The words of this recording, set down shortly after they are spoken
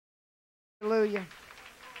Hallelujah.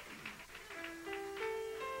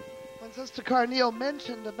 When Sister Carneal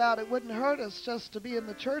mentioned about it wouldn't hurt us just to be in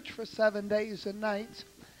the church for 7 days and nights,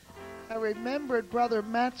 I remembered Brother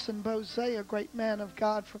Matson Bose, a great man of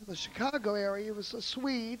God from the Chicago area. He was a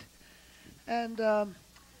Swede, and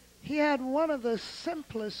he had one of the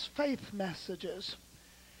simplest faith messages.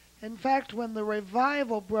 In fact, when the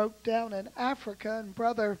revival broke down in Africa,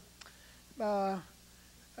 and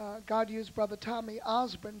God used Brother Tommy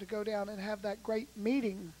Osborne to go down and have that great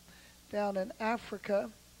meeting down in Africa,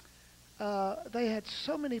 they had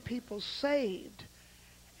so many people saved,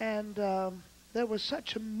 and there was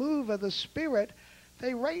such a move of the Spirit.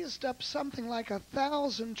 They raised up something like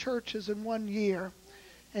 1,000 churches in 1 year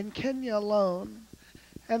in Kenya alone,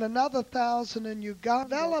 and another 1,000 in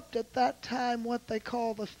Uganda. Developed at that time what they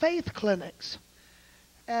call the faith clinics,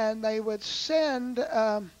 and they would send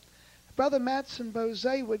Brother Matson Bose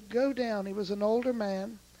would go down. He was an older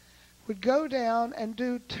man, would go down and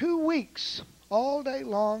do 2 weeks all day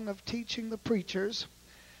long of teaching the preachers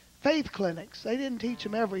faith clinics. They didn't teach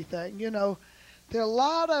them everything. You know, there are a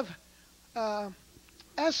lot of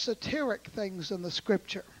esoteric things in the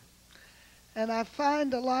Scripture. And I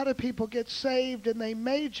find a lot of people get saved and they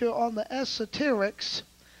major on the esoterics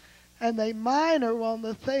and they minor on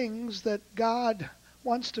the things that God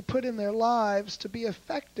wants to put in their lives to be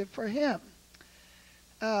effective for Him.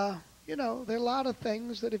 You know, there are a lot of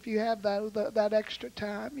things that if you have that extra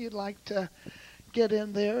time, you'd like to get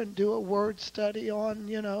in there and do a word study on,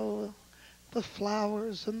 you know, the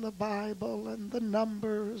flowers and the Bible and the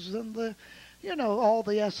numbers and all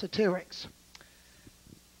the esoterics.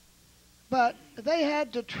 But they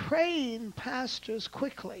had to train pastors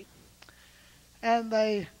quickly, and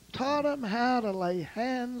they taught them how to lay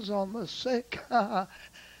hands on the sick,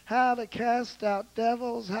 how to cast out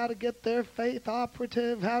devils, how to get their faith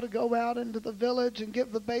operative, how to go out into the village and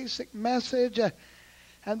give the basic message.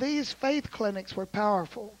 And these faith clinics were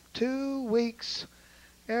powerful. 2 weeks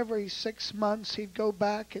every 6 months he'd go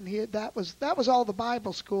back, and that was all the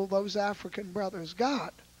Bible school those African brothers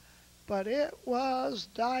got. But it was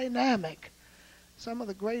dynamic. Some of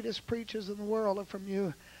the greatest preachers in the world are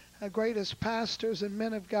from greatest pastors and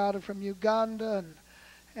men of God are from Uganda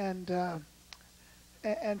and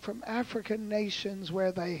from African nations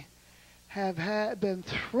where they have been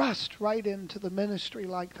thrust right into the ministry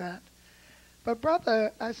like that. But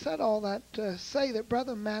I said all that to say that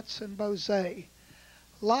Brother Matson Bose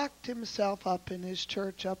locked himself up in his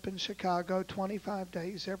church up in Chicago 25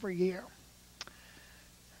 days every year.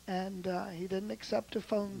 And he didn't accept a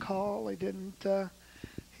phone call.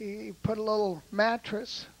 He put a little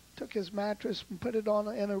mattress, took his mattress and put it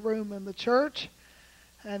in a room in the church,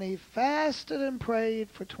 and he fasted and prayed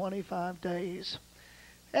for 25 days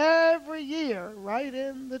every year right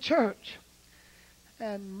in the church.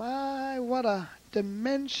 And what a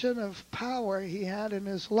dimension of power he had in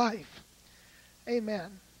his life.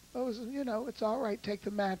 Amen. It's all right, take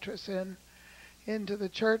the mattress into the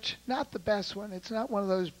church. Not the best one. It's not one of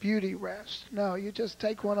those beauty rests. No, you just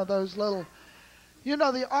take one of those little,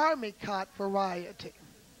 the army cot variety.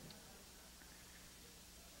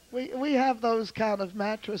 We have those kind of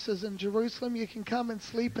mattresses in Jerusalem. You can come and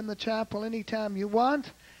sleep in the chapel anytime you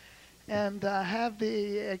want and have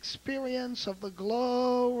the experience of the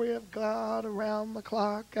glory of God around the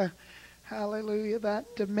clock. Hallelujah,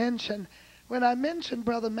 that dimension. When I mentioned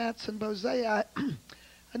Brother Matson Bose,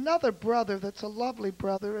 another brother that's a lovely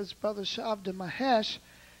brother is Brother Shavda Mahesh,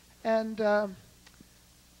 and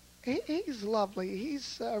he's lovely.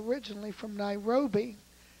 He's originally from Nairobi,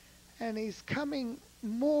 and he's coming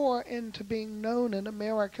more into being known in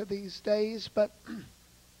America these days, but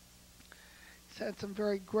he's had some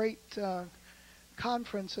very great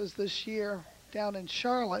conferences this year down in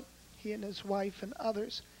Charlotte, he and his wife and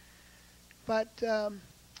others. But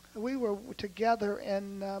we were together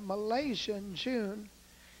in Malaysia in June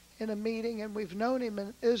in a meeting, and we've known him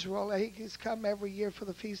in Israel. He's come every year for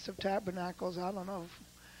the Feast of Tabernacles. I don't know,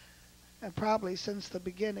 probably since the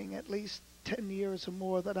beginning, at least 10 years or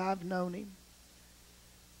more that I've known him.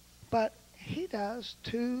 But he does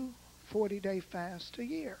 2 40-day fasts a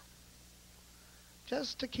year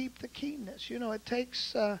just to keep the keenness. It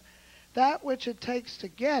takes that which it takes to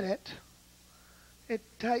get it, it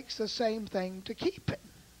takes the same thing to keep it.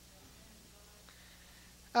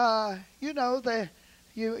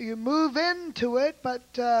 You move into it,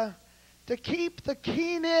 but to keep the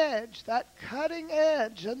keen edge, that cutting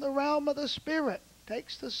edge in the realm of the Spirit,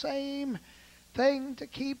 takes the same thing to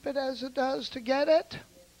keep it as it does to get it.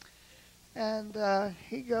 And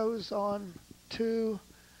he goes on 2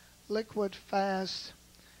 liquid fasts,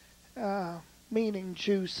 meaning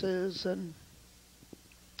juices and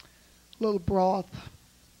little broth,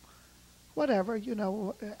 whatever,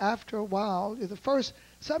 after a while.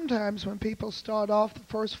 Sometimes when people start off the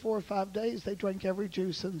first 4 or 5 days, they drink every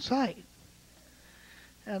juice in sight.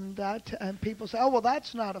 And people say, oh, well,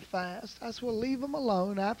 that's not a fast. I said, well, leave them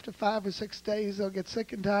alone. After 5 or 6 days, they'll get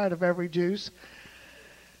sick and tired of every juice.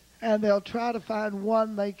 And they'll try to find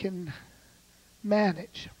one they can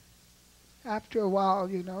manage. After a while,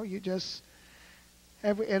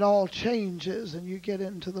 it all changes and you get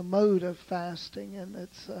into the mode of fasting. And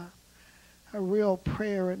it's a real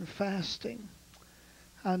prayer and fasting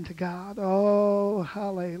unto God. Oh,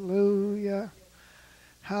 hallelujah.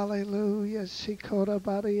 Hallelujah. Shikora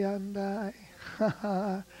bariyandai.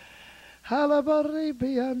 Halabari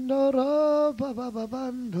biyandoro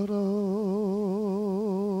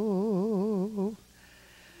bababandoro.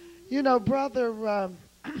 Brother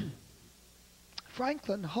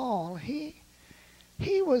Franklin Hall, he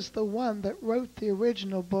was the one that wrote the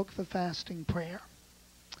original book, The Fasting Prayer.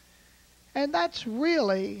 And that's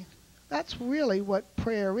really what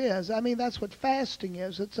prayer is. I mean, that's what fasting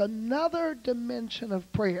is. It's another dimension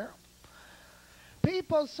of prayer.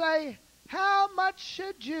 People say, how much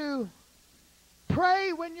should you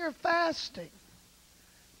pray when you're fasting?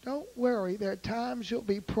 Don't worry. There are times you'll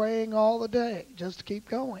be praying all the day. Just keep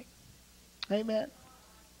going. Amen.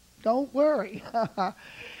 Don't worry.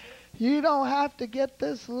 You don't have to get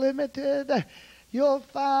this limited. You'll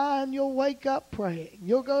find you'll wake up praying.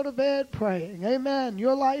 You'll go to bed praying. Amen.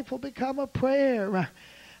 Your life will become a prayer.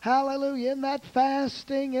 Hallelujah. In that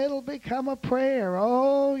fasting, it'll become a prayer.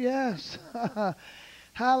 Oh, yes.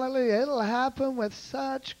 Hallelujah. It'll happen with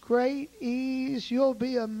such great ease. You'll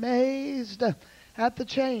be amazed at the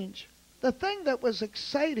change. The thing that was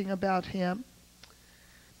exciting about him,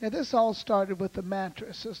 now this all started with the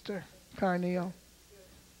mattress, Sister Carneal.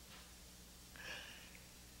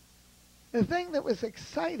 The thing that was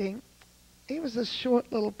exciting, he was a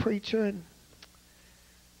short little preacher, and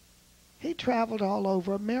he traveled all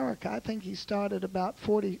over America. I think he started about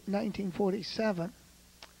 1947.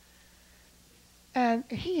 And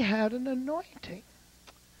he had an anointing.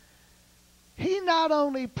 He not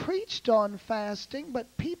only preached on fasting,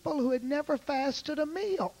 but people who had never fasted a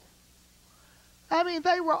meal. I mean,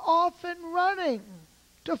 they were off and running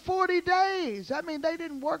to 40 days. I mean, they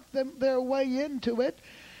didn't work their way into it.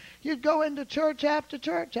 You'd go into church after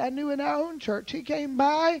church. I knew in our own church, he came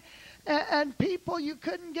by, and people you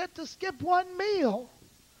couldn't get to skip one meal.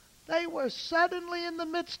 They were suddenly in the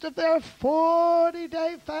midst of their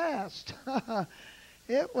 40-day fast.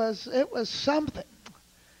 It was something.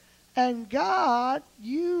 And God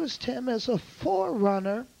used him as a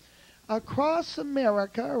forerunner across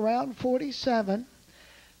America around 47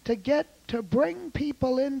 to bring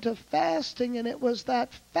people into fasting, and it was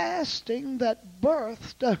that fasting that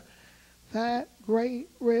birthed that great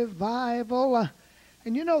revival.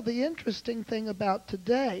 And the interesting thing about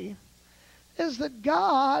today is that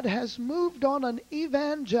God has moved on an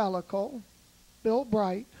evangelical, Bill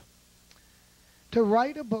Bright, to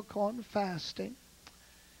write a book on fasting.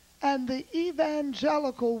 And the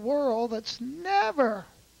evangelical world that's never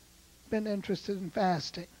been interested in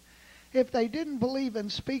fasting, if they didn't believe in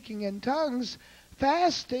speaking in tongues,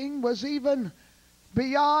 fasting was even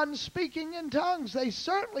beyond speaking in tongues. They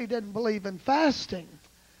certainly didn't believe in fasting.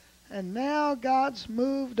 And now God's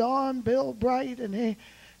moved on Bill Bright, and a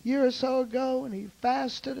year or so ago, and he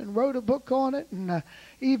fasted and wrote a book on it, and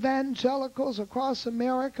evangelicals across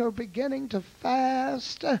America are beginning to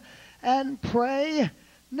fast and pray.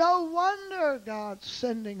 No wonder God's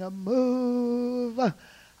sending a move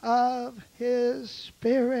of his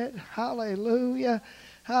Spirit. Hallelujah.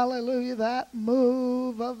 Hallelujah. That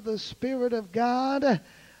move of the Spirit of God.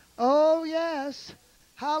 Oh, yes.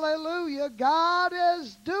 Hallelujah. God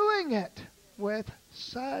is doing it with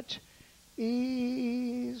such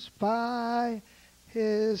ease by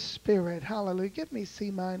his Spirit. Hallelujah. Give me C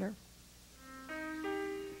minor.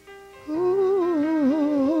 Ooh.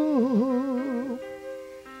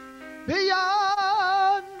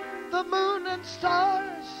 Beyond the moon and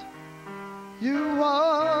stars, you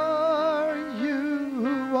are,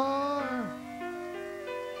 you are.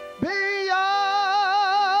 Beyond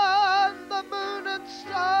the moon and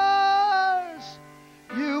stars,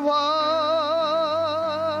 you are,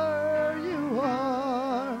 you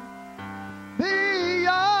are. Beyond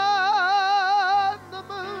the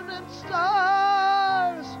moon and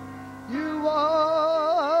stars, you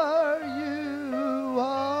are, you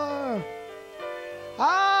are.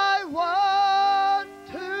 I want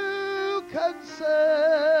to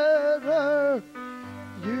consider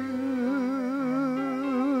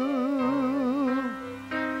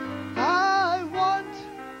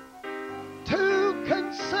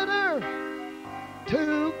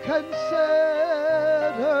to consider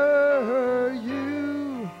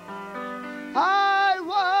you. I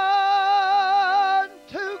want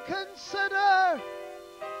to consider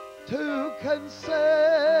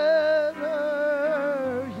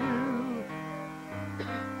you.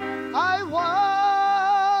 I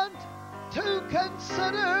want to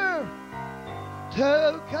consider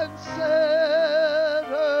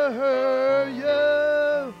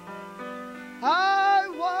you. I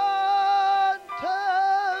want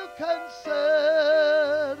to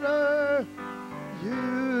consider you.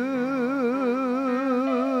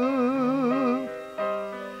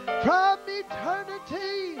 From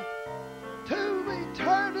eternity to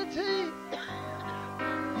eternity,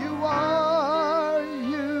 you are,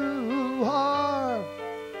 you are.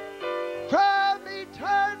 From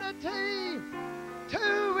eternity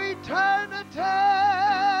to eternity,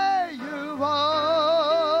 you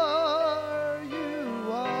are,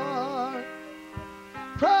 you are.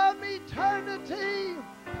 From eternity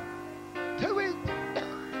to eternity,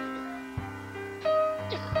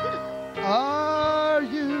 are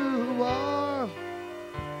you are.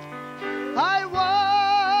 I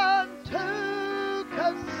want to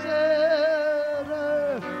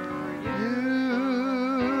consider you.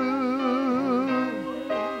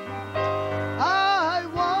 I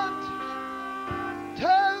want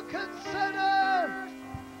to consider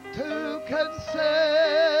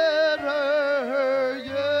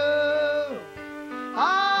you.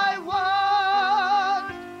 I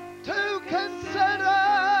want to consider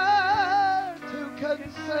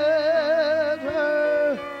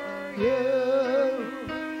you.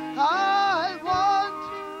 I want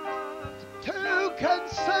to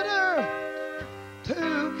consider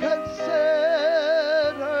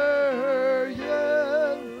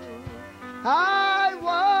you. I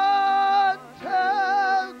want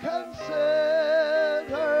to consider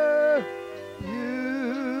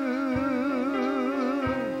you.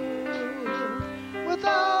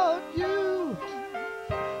 Without you,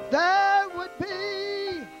 there would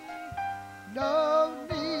be no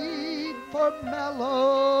need for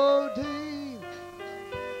melody.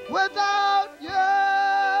 Without you,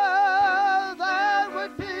 there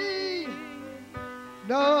would be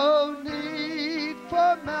no need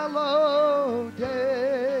for melody.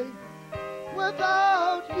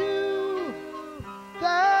 Without you,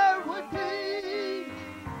 there would be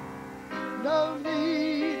no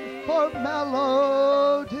need for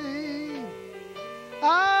melody.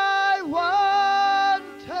 I want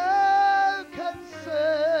to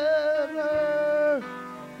consider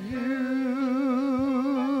you.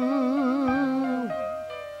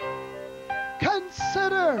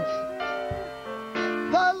 Consider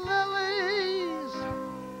the lilies,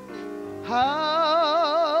 how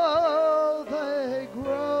they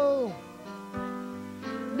grow.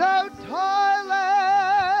 No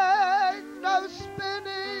toiling, no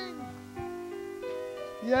spinning,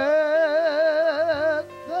 yet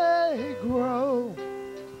they grow.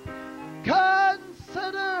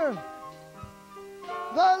 Consider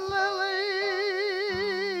the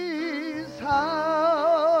lilies,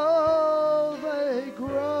 how they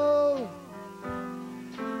grow,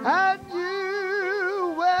 and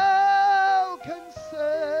you will consider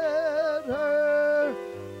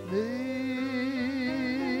me.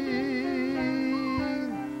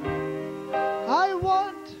 I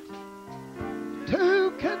want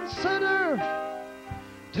to consider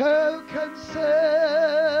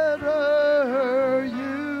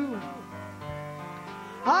you.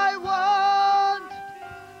 I want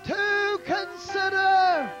to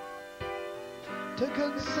consider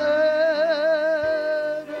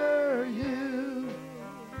you.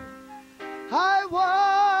 I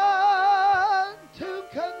want to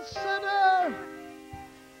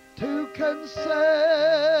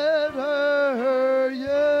consider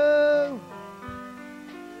you.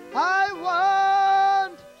 I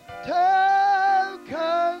want to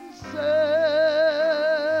consider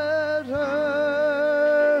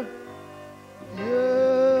you.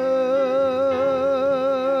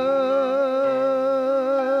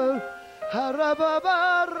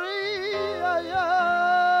 Harababaria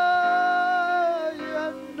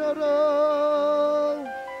yandoro.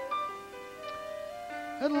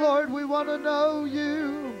 And Lord, we want to know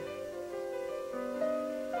you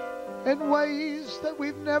in ways that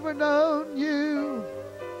we've never known you.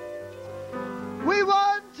 We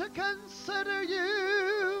want to consider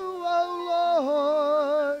you,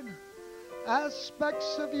 oh Lord,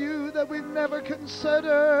 aspects of you that we've never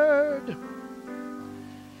considered,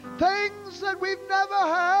 things that we've never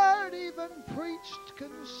heard even preached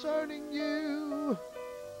concerning you.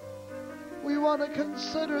 We want to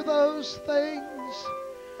consider those things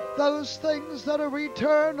those things that are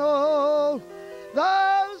eternal,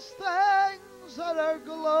 those things that are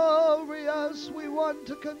glorious. We want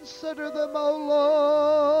to consider them, O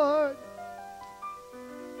Lord.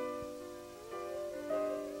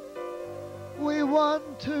 We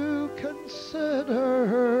want to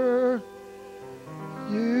consider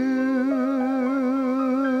you.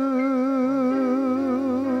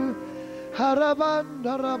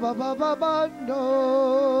 Harabanda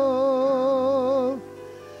rabababando.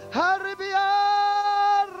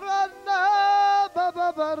 Haribiaranda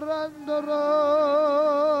bababarandoro.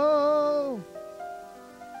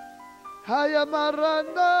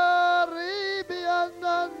 Hayamaranda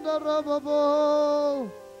ribiananda rababo.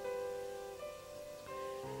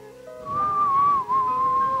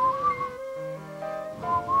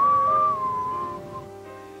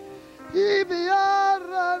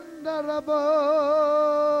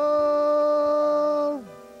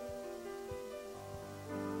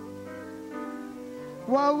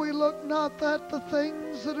 While we look not at the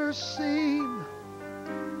things that are seen,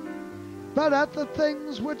 but at the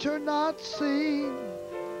things which are not seen.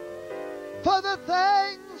 For the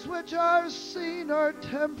things which are seen are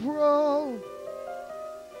temporal,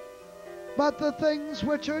 but the things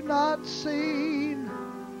which are not seen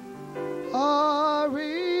are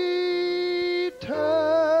eternal.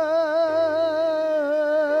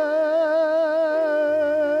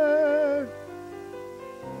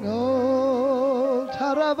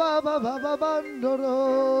 Tarababababandoro.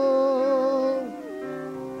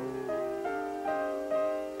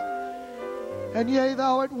 And yea,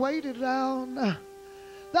 thou art weighted down.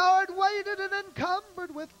 Thou art weighted and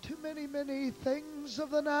encumbered with too many things of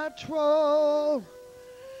the natural.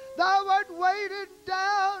 Thou art weighted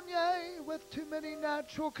down, yea, with too many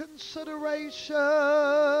natural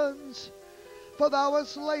considerations. For thou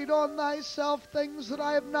hast laid on thyself things that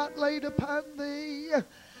I have not laid upon thee.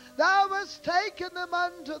 Thou hast taken them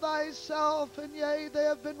unto thyself, and yea, they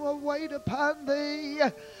have been a weight upon thee.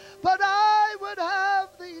 But I would have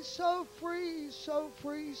thee so free, so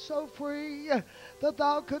free, so free, that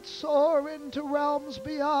thou couldst soar into realms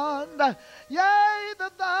beyond. Yea,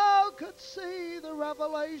 that thou couldst see the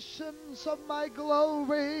revelations of my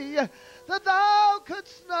glory, that thou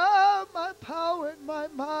couldst know my power and my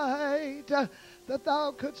might, that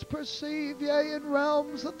thou couldst perceive, yea, in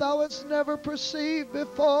realms that thou hast never perceived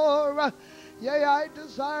before. Yea, I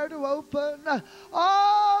desire to open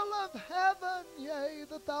all of heaven, yea,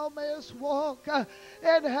 that thou mayest walk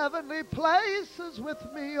in heavenly places with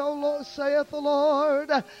me, O Lord, saith the Lord.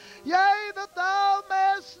 Yea, that thou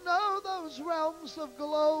mayest know those realms of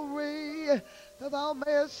glory, that thou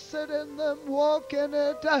mayest sit in them, walk in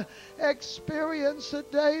it, experience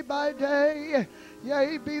it day by day.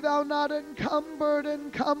 Yea, be thou not encumbered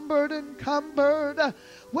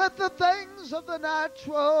with the things of the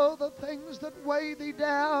natural, the things that weigh thee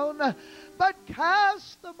down, but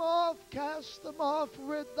cast them off,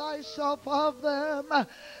 rid thyself of them,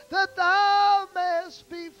 that thou mayest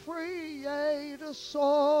be free, yea, to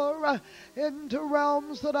soar into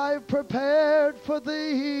realms that I've prepared for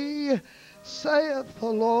thee, saith the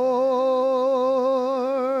Lord.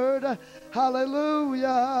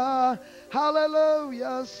 Hallelujah.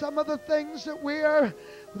 Hallelujah. Some of the things that we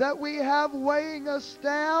have weighing us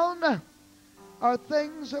down are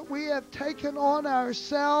things that we have taken on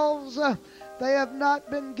ourselves. They have not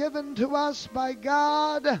been given to us by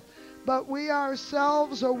God, but we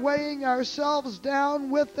ourselves are weighing ourselves down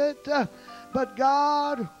with it. But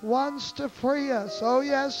God wants to free us. Oh,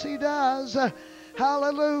 yes, He does.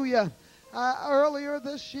 Hallelujah. Earlier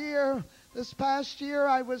this past year,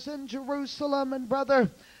 I was in Jerusalem, and Brother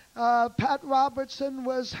Pat Robertson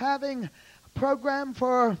was having a program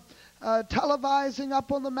for televising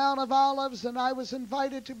up on the Mount of Olives, and I was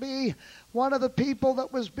invited to be one of the people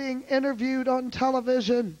that was being interviewed on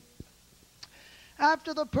television.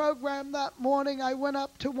 After the program that morning, I went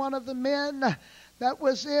up to one of the men that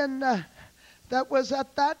was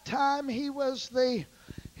at that time, he was the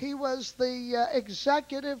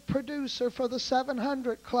executive producer for the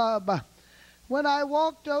 700 Club. When I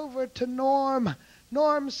walked over to Norm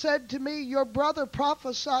said to me, your brother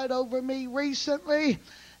prophesied over me recently,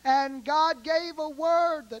 and God gave a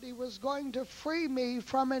word that He was going to free me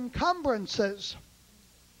from encumbrances.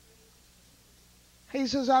 He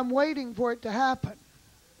says, I'm waiting for it to happen.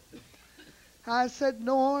 I said,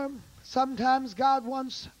 Norm, sometimes God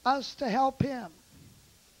wants us to help Him.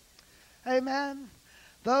 Amen.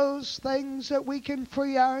 Those things that we can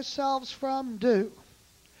free ourselves from, do.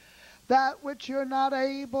 That which you're not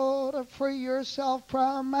able to free yourself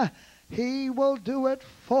from, He will do it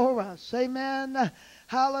for us. Amen.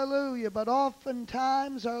 Hallelujah. But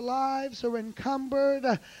oftentimes our lives are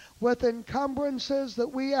encumbered with encumbrances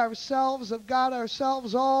that we ourselves have got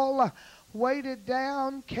ourselves all weighted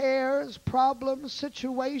down, cares, problems,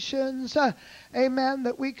 situations, amen,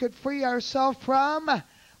 that we could free ourselves from.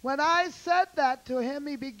 When I said that to him,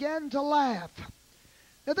 he began to laugh.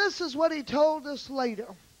 Now this is what he told us later.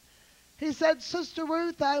 He said, Sister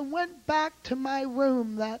Ruth, I went back to my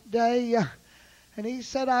room that day, and he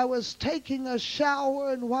said, I was taking a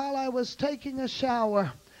shower, and while I was taking a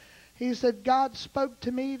shower, he said, God spoke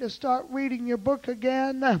to me to start reading your book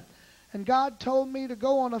again, and God told me to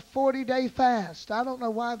go on a 40-day fast. I don't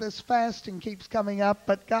know why this fasting keeps coming up,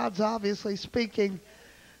 but God's obviously speaking.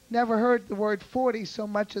 Never heard the word 40 so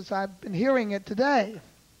much as I've been hearing it today.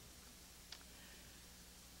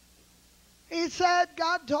 He said,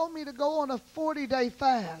 God told me to go on a 40-day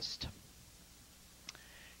fast.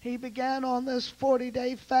 He began on this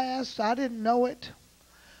 40-day fast. I didn't know it.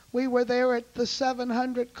 We were there at the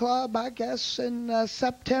 700 Club, I guess, in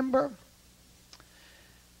September.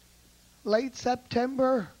 Late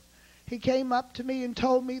September. He came up to me and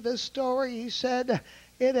told me this story. He said,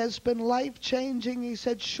 it has been life-changing. He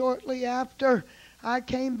said, shortly after I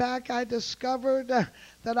came back, I discovered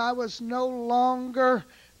that I was no longer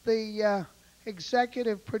the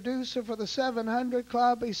executive producer for the 700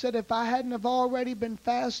 Club. He said, if I hadn't have already been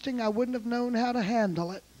fasting, I wouldn't have known how to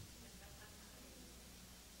handle it.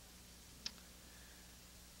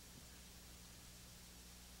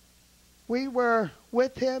 We were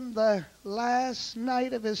with him the last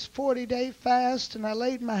night of his 40-day fast, and I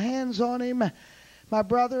laid my hands on him. My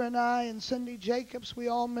brother and I and Cindy Jacobs, we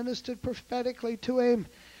all ministered prophetically to him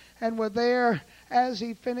and were there as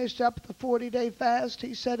he finished up the 40-day fast.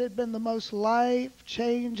 He said it had been the most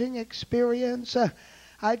life-changing experience.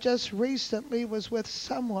 I just recently was with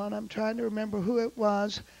someone. I'm trying to remember who it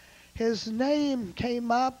was. His name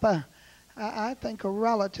came up. I think a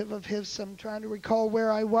relative of his. I'm trying to recall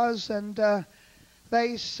where I was. And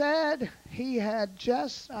they said he had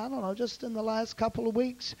just in the last couple of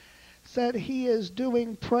weeks, said he is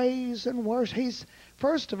doing praise and worship.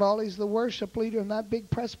 First of all, he's the worship leader in that big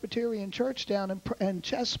Presbyterian church down in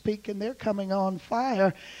Chesapeake, and they're coming on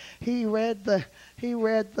fire. He read the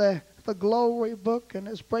glory book and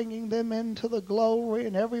is bringing them into the glory,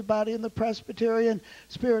 and everybody in the Presbyterian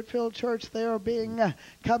Spirit-filled church there are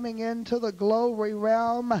coming into the glory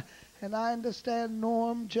realm. And I understand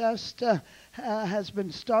Norm just has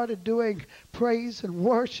been started doing praise and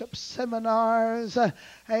worship seminars.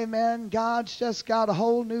 Amen. God's just got a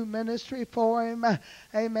whole new ministry for him.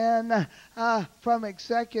 Amen. From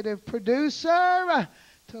executive producer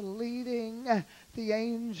to leading the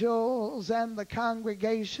angels and the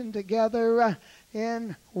congregation together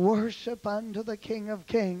in worship unto the King of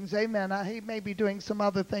Kings. Amen. He may be doing some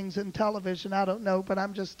other things in television. I don't know, but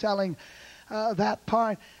I'm just telling that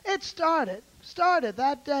part. It started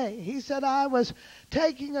that day. He said, I was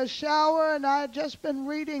taking a shower and I had just been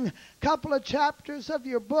reading a couple of chapters of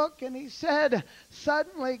your book, and he said,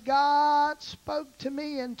 suddenly God spoke to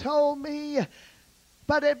me and told me,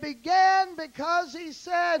 but it began because he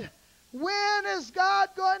said, when is God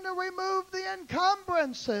going to remove the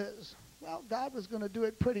encumbrances? Well, God was going to do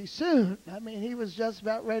it pretty soon. I mean, he was just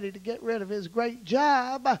about ready to get rid of his great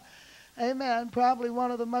job. Amen. Probably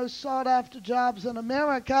one of the most sought-after jobs in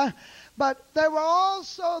America. But there were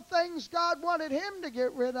also things God wanted him to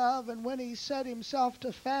get rid of. And when he set himself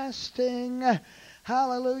to fasting,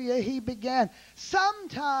 hallelujah, he began.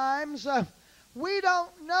 Sometimes we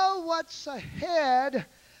don't know what's ahead,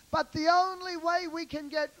 but the only way we can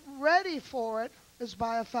get ready for it is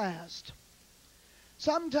by a fast.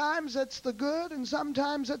 Sometimes it's the good, and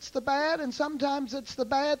sometimes it's the bad, and sometimes it's the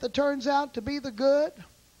bad that turns out to be the good.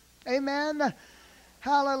 Amen.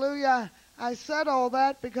 Hallelujah. I said all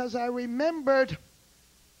that because I remembered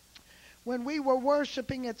when we were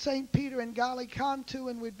worshiping at St. Peter in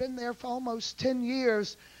Gallicantu, and we'd been there for almost 10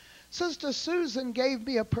 years. Sister Susan gave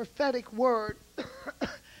me a prophetic word.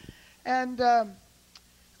 And the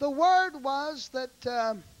word was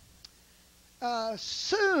that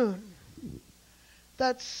soon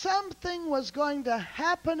that something was going to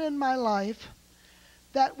happen in my life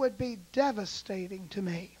that would be devastating to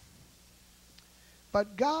me.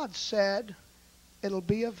 But God said, it'll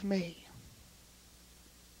be of me.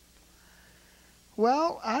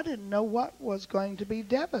 Well, I didn't know what was going to be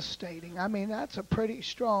devastating. I mean, that's a pretty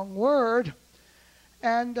strong word.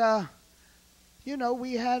 And,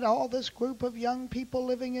 we had all this group of young people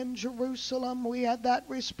living in Jerusalem. We had that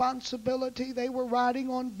responsibility. They were riding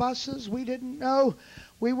on buses. We didn't know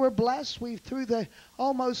We were blessed. We, through the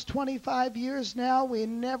almost 25 years now, we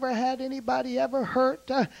never had anybody ever hurt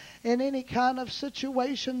in any kind of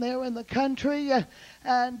situation there in the country.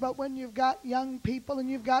 But when you've got young people and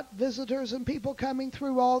you've got visitors and people coming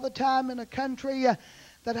through all the time in a country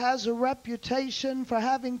that has a reputation for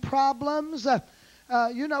having problems,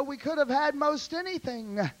 we could have had most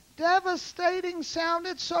anything. Devastating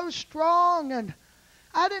sounded so strong, and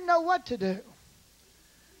I didn't know what to do.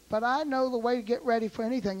 But I know the way to get ready for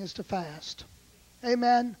anything is to fast.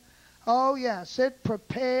 Amen. Oh, yes, it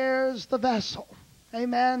prepares the vessel.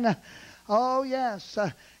 Amen. Oh, yes,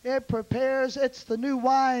 it prepares. It's the new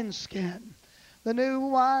wineskin. The new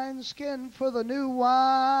wineskin for the new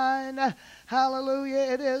wine.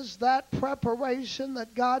 Hallelujah. It is that preparation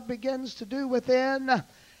that God begins to do within.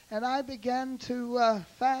 And I began to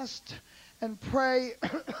fast and pray.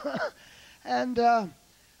 And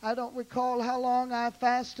I don't recall how long I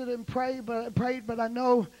fasted and prayed, but I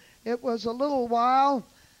know it was a little while.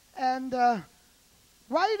 And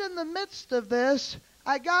right in the midst of this,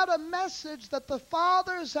 I got a message that the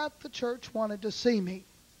fathers at the church wanted to see me.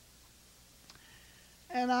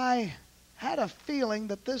 And I had a feeling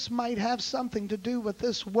that this might have something to do with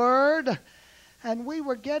this word. And we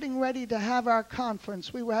were getting ready to have our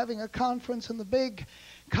conference. We were having a conference in the big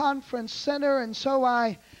conference center. And so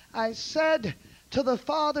I said to the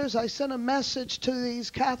fathers, I sent a message to these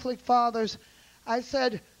Catholic fathers. I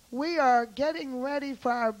said, we are getting ready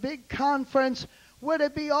for our big conference. Would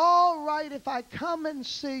it be all right if I come and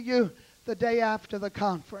see you the day after the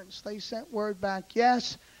conference? They sent word back,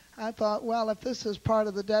 yes. I thought, well, if this is part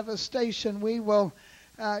of the devastation, we will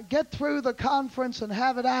get through the conference and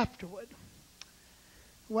have it afterward.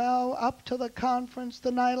 Well, up to the conference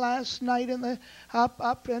last night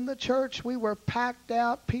up in the church, we were packed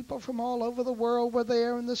out. People from all over the world were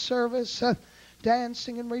there in the service,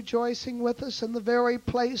 dancing and rejoicing with us in the very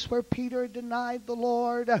place where Peter denied the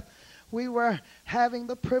Lord. We were having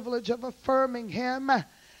the privilege of affirming him.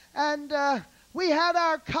 And we had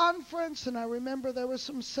our conference, and I remember there were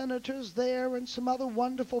some senators there and some other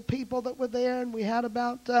wonderful people that were there, and we had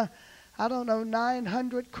about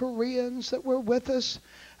 900 Koreans that were with us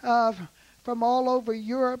from all over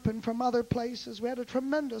Europe and from other places. We had a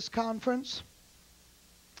tremendous conference.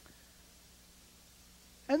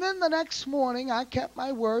 And then the next morning, I kept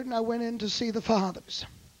my word, and I went in to see the fathers.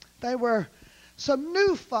 They were some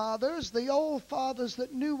new fathers. The old fathers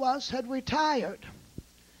that knew us had retired.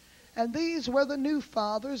 And these were the new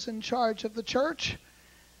fathers in charge of the church.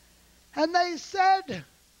 And they said,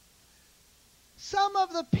 some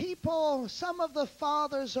of the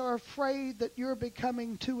fathers are afraid that you're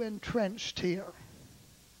becoming too entrenched here.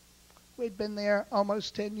 We'd been there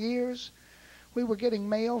almost 10 years. We were getting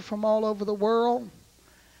mail from all over the world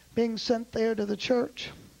being sent there to the church.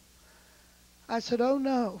 I said, oh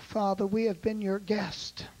no, Father, we have been your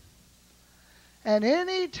guest. And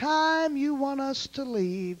any time you want us to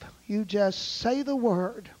leave, you just say the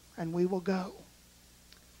word and we will go.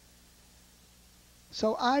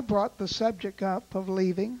 So I brought the subject up of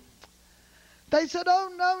leaving. They said,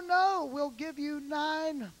 oh, no, we'll give you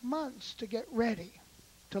 9 months to get ready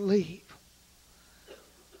to leave.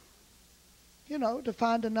 To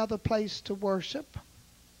find another place to worship.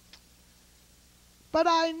 But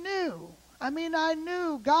I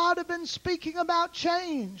knew God had been speaking about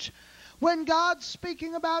change. When God's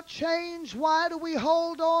speaking about change, why do we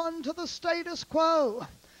hold on to the status quo?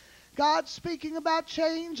 God's speaking about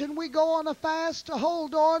change, and we go on a fast to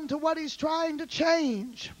hold on to what He's trying to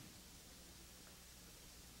change.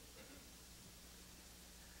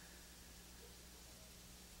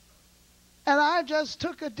 And I just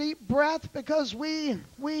took a deep breath because we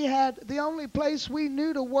had the only place we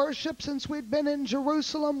knew to worship since we'd been in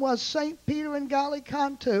Jerusalem was St. Peter in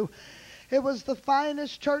Gallicantu. It was the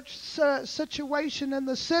finest church situation in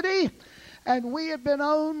the city. And we had been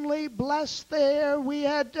only blessed there. We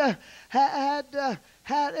had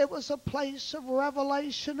it was a place of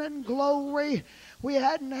revelation and glory. We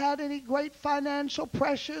hadn't had any great financial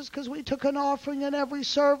pressures because we took an offering in every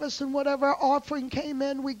service, and whatever offering came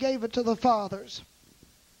in, we gave it to the fathers.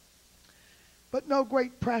 But no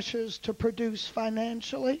great pressures to produce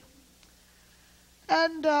financially.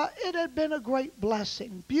 And it had been a great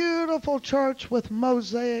blessing. Beautiful church with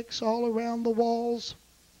mosaics all around the walls.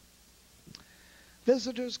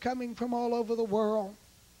 Visitors coming from all over the world.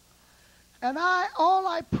 And all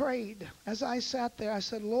I prayed as I sat there, I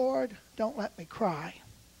said, Lord, don't let me cry.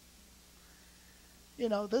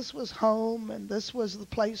 This was home, and this was the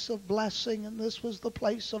place of blessing, and this was the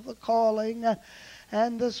place of the calling,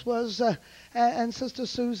 and this was, and Sister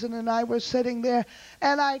Susan and I were sitting there,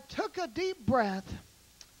 and I took a deep breath,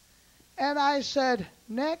 And I said,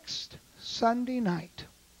 next Sunday night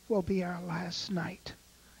will be our last night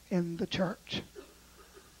in the church.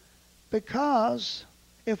 Because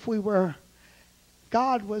if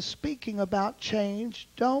God was speaking about change,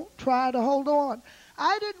 don't try to hold on.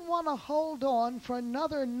 I didn't want to hold on for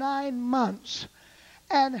another 9 months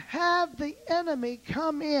and have the enemy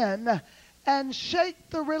come in and shake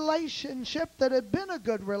the relationship that had been a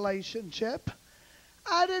good relationship.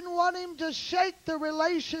 I didn't want him to shake the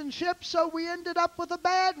relationship, so we ended up with a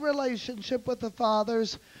bad relationship with the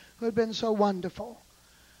fathers who had been so wonderful.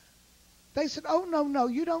 They said, oh, no,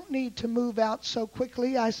 you don't need to move out so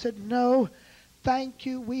quickly. I said, no, thank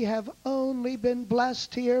you. We have only been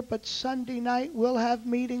blessed here, but Sunday night we'll have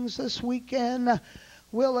meetings this weekend.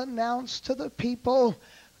 We'll announce to the people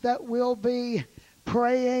that we'll be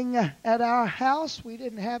praying at our house. We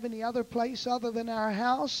didn't have any other place other than our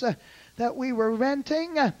house that we were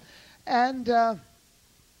renting. And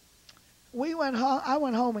we went home. I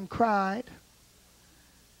went home and cried.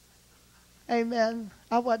 Amen.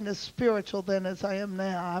 I wasn't as spiritual then as I am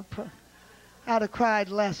now. I'd have cried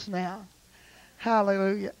less now.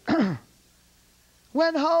 Hallelujah.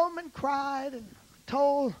 Went home and cried and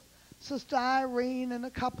told Sister Irene and a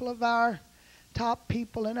couple of our top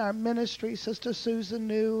people in our ministry. Sister Susan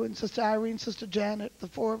knew, and Sister Irene, Sister Janet, the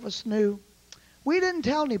four of us knew. We didn't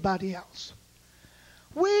tell anybody else.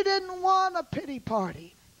 We didn't want a pity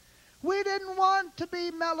party. We didn't want to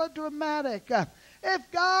be melodramatic.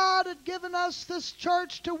 If God had given us this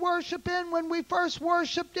church to worship in when we first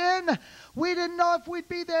worshiped in, we didn't know if we'd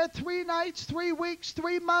be there 3 nights, 3 weeks,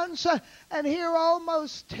 3 months, and here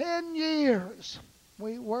almost 10 years.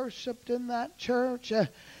 We worshiped in that church,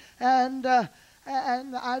 and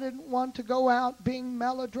I didn't want to go out being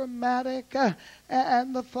melodramatic,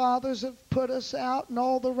 and the fathers have put us out and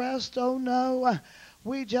all the rest. Oh, no.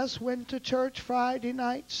 We just went to church Friday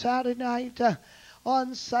night, Saturday night.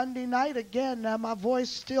 On Sunday night, again, my voice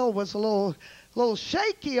still was a little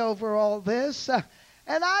shaky over all this. And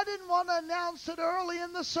I didn't want to announce it early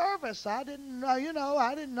in the service. I didn't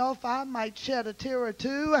know if I might shed a tear or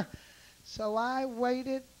two. So I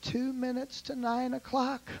waited 2 minutes to 9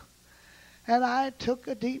 o'clock. And I took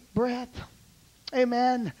a deep breath.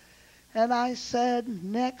 Amen. And I said,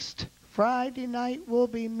 next Friday night we'll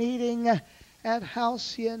be meeting at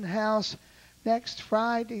Halcyon House. Next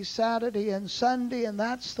Friday, Saturday, and Sunday, and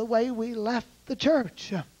that's the way we left the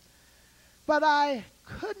church. But I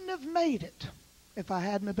couldn't have made it if I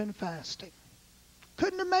hadn't have been fasting.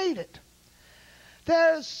 Couldn't have made it.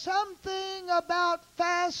 There's something about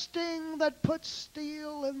fasting that puts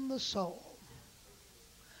steel in the soul.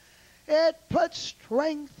 It puts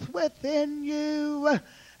strength within you.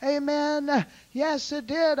 Amen. Yes, it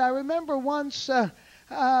did. I remember once...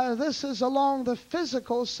 this is along the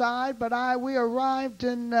physical side, but we arrived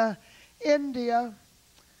in India,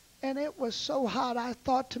 and it was so hot. I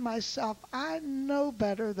thought to myself, I know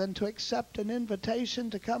better than to accept an invitation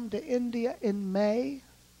to come to India in May.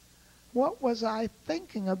 What was I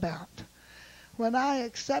thinking about? When I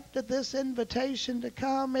accepted this invitation to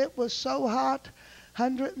come, it was so hot,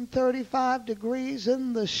 135 degrees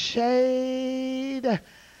in the shade,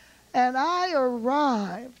 and I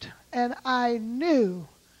arrived. And I knew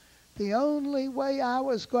the only way I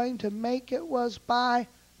was going to make it was by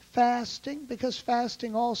fasting, because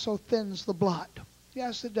fasting also thins the blood.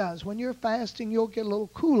 Yes, it does. When you're fasting, you'll get a little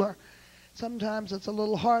cooler. Sometimes it's a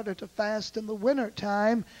little harder to fast in the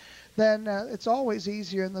wintertime than it's always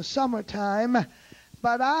easier in the summertime.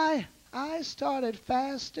 But I started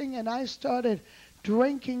fasting, and I started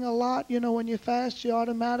drinking a lot. You know, when you fast, you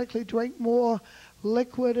automatically drink more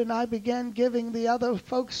liquid, and I began giving the other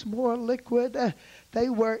folks more liquid. They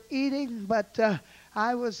were eating, but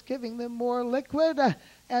I was giving them more liquid.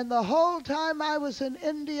 And the whole time I was in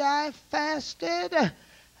India, I fasted.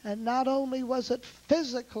 And not only was it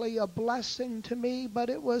physically a blessing to me,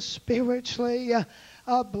 but it was spiritually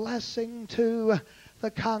a blessing to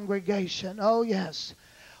the congregation. Oh, yes.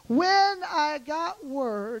 When I got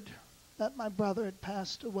word that my brother had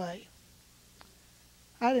passed away,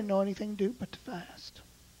 I didn't know anything to do but to fast.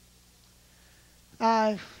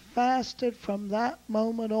 I fasted from that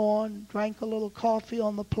moment on, drank a little coffee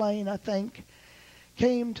on the plane, I think,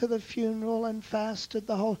 came to the funeral and fasted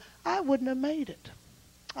the whole. I wouldn't have made it.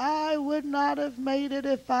 I would not have made it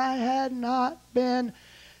if I had not been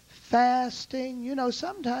fasting. You know,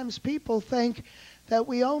 sometimes people think that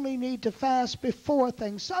we only need to fast before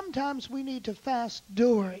things. Sometimes we need to fast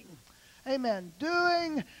during. Amen.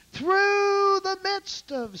 Doing through the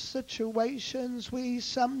midst of situations, we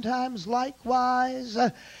sometimes likewise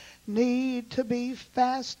need to be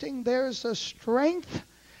fasting. There's a strength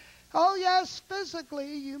Oh, yes,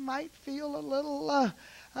 physically you might feel a little, a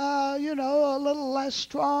little less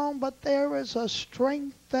strong, but there is a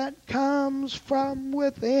strength that comes from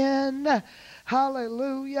within.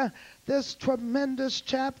 Hallelujah. This tremendous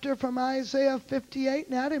chapter from Isaiah 58.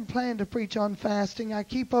 Now, I didn't plan to preach on fasting. I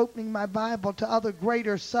keep opening my Bible to other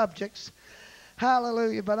greater subjects.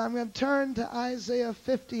 Hallelujah. But I'm going to turn to Isaiah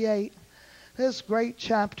 58, this great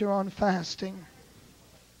chapter on fasting.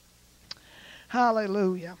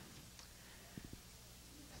 Hallelujah.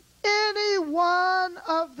 Any one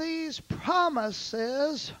of these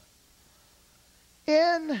promises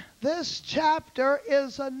in this chapter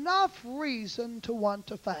is enough reason to want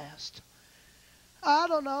to fast. I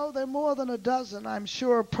don't know, there are more than a dozen, I'm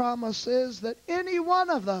sure, promises that any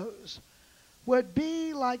one of those would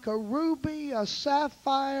be like a ruby, a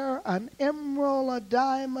sapphire, an emerald, a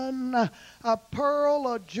diamond, a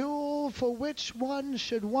pearl, a jewel, for which one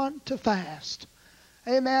should want to fast.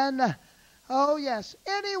 Amen. Oh, yes,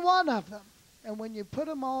 any one of them. And when you put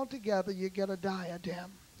them all together, you get a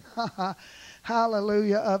diadem.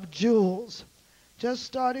 Hallelujah, of jewels. Just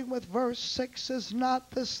starting with verse 6, is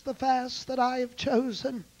not this the fast that I have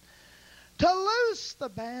chosen? To loose the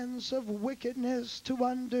bands of wickedness, to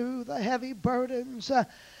undo the heavy burdens, to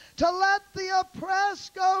let the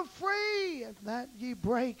oppressed go free, and that ye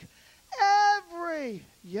break every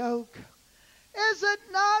yoke. Is it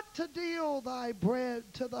not to deal thy bread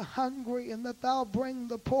to the hungry, and that thou bring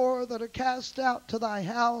the poor that are cast out to thy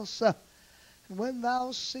house? And when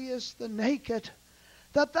thou seest the naked,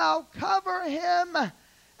 that thou cover him,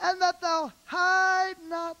 and that thou hide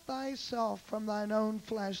not thyself from thine own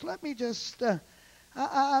flesh. Let me just,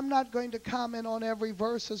 I'm not going to comment on every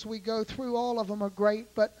verse as we go through. All of them are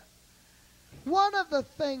great, but one of the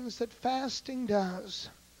things that fasting does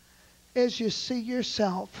is you see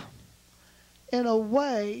yourself in a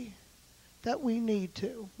way that we need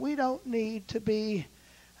to. We don't need to be,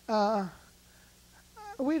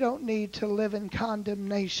 we don't need to live in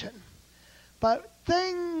condemnation. But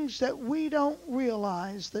things that we don't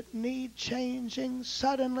realize that need changing,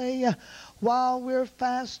 suddenly while we're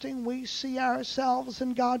fasting, we see ourselves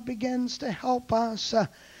and God begins to help us,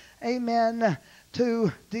 amen,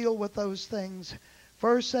 to deal with those things.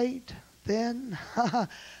 Verse 8, then,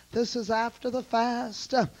 this is after the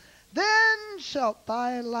fast, then shalt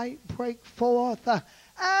thy light break forth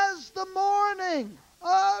as the morning.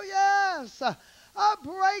 Oh, yes, a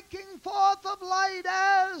breaking forth of light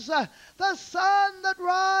as the sun that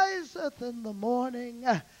riseth in the morning,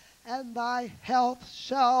 and thy health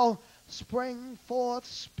shall spring forth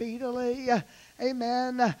speedily.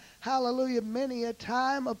 Amen. Hallelujah. Many a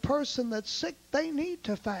time a person that's sick, they need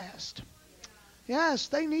to fast. Yes,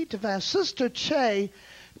 they need to fast. Sister Che,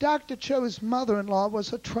 Dr. Cho's mother-in-law,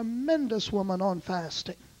 was a tremendous woman on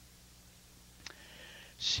fasting.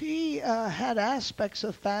 She had aspects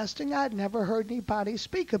of fasting I'd never heard anybody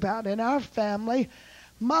speak about. In our family,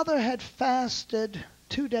 Mother had fasted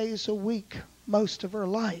 2 days a week most of her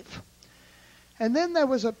life. And then there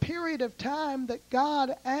was a period of time that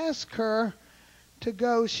God asked her to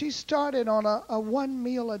go. She started on a 1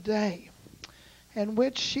 meal a day, in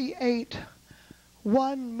which she ate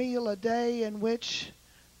 1 meal a day, in which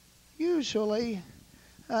usually,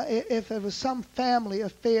 if it was some family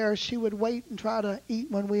affair, she would wait and try to eat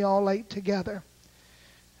when we all ate together.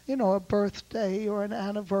 You know, a birthday or an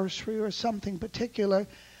anniversary or something particular.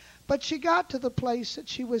 But she got to the place that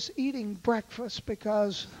she was eating breakfast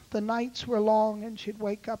because the nights were long and she'd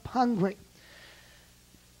wake up hungry.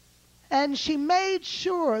 And she made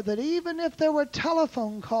sure that even if there were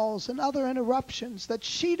telephone calls and other interruptions, that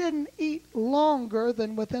she didn't eat longer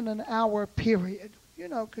than within an hour period. You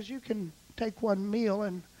know, because you can take 1 meal,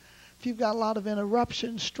 and if you've got a lot of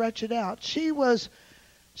interruptions, stretch it out. She was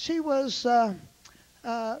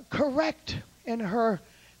correct in her.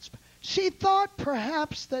 She thought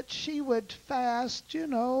perhaps that she would fast,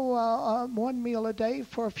 1 meal a day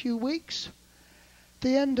for a few weeks.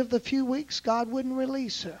 The end of the few weeks, God wouldn't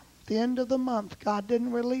release her. The end of the month, God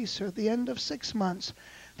didn't release her. The end of 6 months,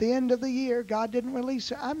 the end of the year, God didn't release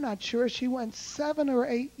her. I'm not sure. She went 7 or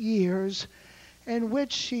 8 years in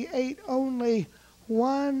which she ate only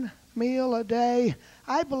 1 meal a day.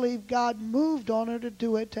 I believe God moved on her to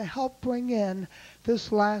do it to help bring in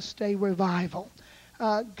this last day revival.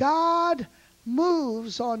 God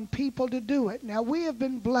moves on people to do it. Now, we have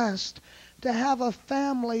been blessed to have a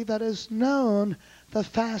family that has known the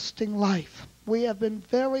fasting life. We have been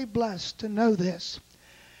very blessed to know this.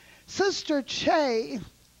 Sister Che,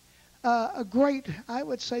 I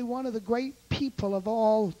would say one of the great people of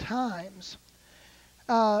all times,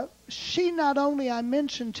 she not only, I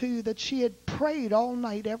mentioned to you that she had prayed all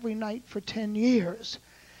night, every night for 10 years.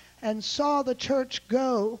 and saw the church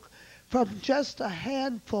go from just a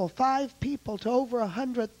handful, 5 people, to over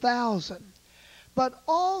 100,000. But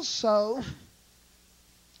also,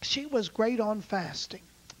 she was great on fasting.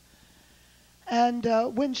 And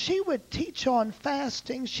when she would teach on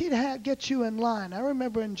fasting, she'd get you in line. I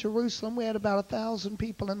remember in Jerusalem, we had about 1,000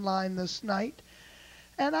 people in line this night.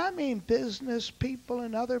 And I mean business people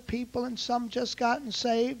and other people, and some just gotten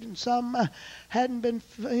saved, and some hadn't been,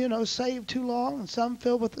 saved too long, and some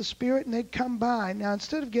filled with the Spirit, and they'd come by. Now,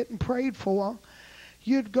 instead of getting prayed for,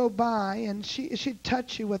 you'd go by, and she'd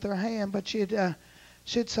touch you with her hand, but she'd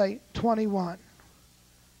say 21,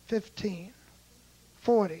 15,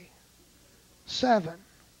 40, 7.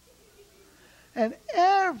 And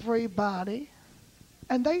everybody,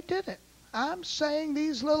 and they did it. I'm saying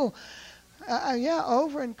these little...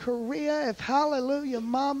 over in Korea, if hallelujah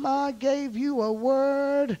mama gave you a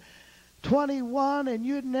word, 21, and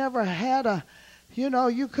you'd never had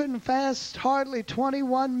you couldn't fast hardly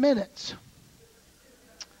 21 minutes.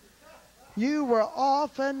 You were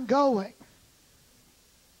off and going.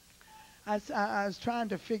 I was trying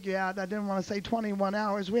to figure out, I didn't want to say 21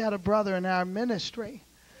 hours. We had a brother in our ministry.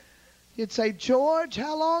 You'd say, George,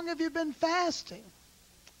 how long have you been fasting?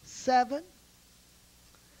 7.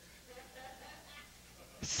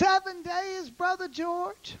 7 days, Brother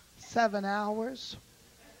George. 7 hours.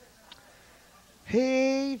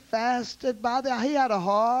 He fasted he had a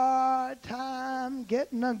hard time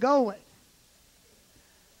getting going.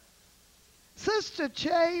 Sister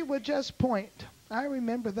Che would just point. I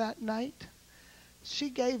remember that night.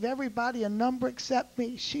 She gave everybody a number except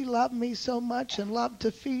me. She loved me so much and loved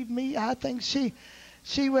to feed me. I think she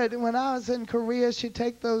would, when I was in Korea, she'd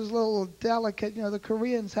take those little delicate, the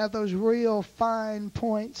Koreans have those real fine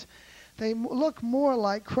points. They look more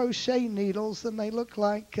like crochet needles than they look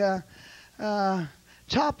like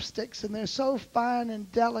chopsticks, and they're so fine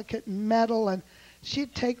and delicate and metal, and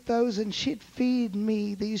she'd take those and she'd feed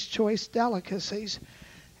me these choice delicacies.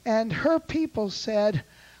 And her people said,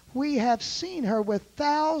 we have seen her with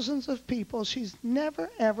thousands of people. She's never,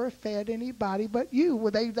 ever fed anybody but you.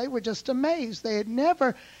 They were just amazed. They had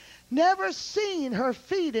never seen her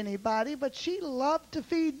feed anybody, but she loved to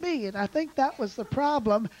feed me. And I think that was the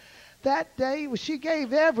problem that day. She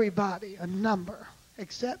gave everybody a number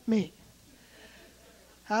except me.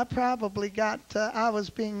 I probably I was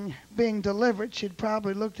being delivered. She'd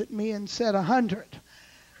probably looked at me and said 100.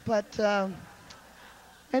 But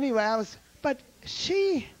anyway, but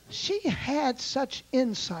she had such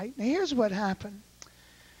insight. Now, here's what happened.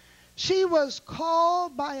 She was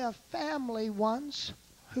called by a family once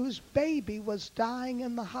whose baby was dying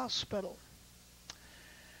in the hospital.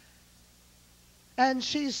 And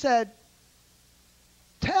she said,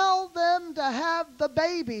 tell them to have the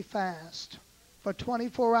baby fast for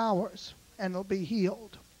 24 hours and it'll be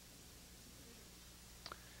healed.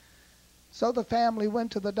 So the family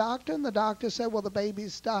went to the doctor, and the doctor said, well, the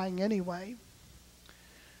baby's dying anyway.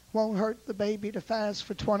 Won't hurt the baby to fast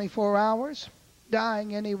for 24 hours.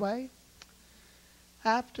 Dying anyway.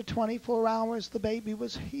 After 24 hours, the baby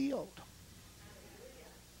was healed.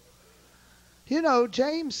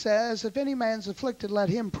 James says, if any man's afflicted, let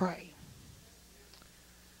him pray.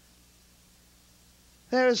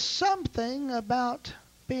 There's something about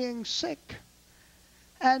being sick,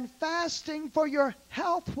 and fasting for your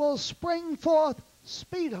health will spring forth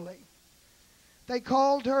speedily. They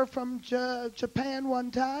called her from Japan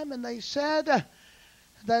one time, and they said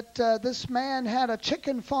that this man had a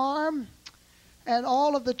chicken farm, and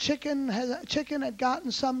all of the chicken had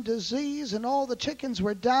gotten some disease, and all the chickens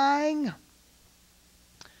were dying.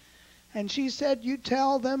 And she said, you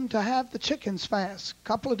tell them to have the chickens fast a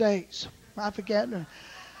couple of days. I forget.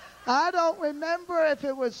 I don't remember if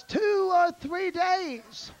it was 2 or 3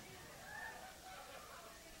 days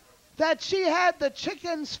that she had the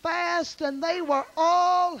chickens fast, and they were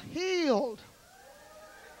all healed.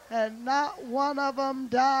 And not one of them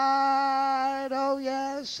died. Oh,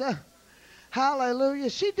 yes. Hallelujah.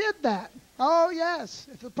 She did that. Oh, yes.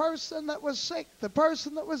 If the person that was sick, the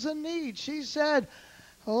person that was in need, she said,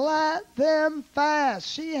 let them fast.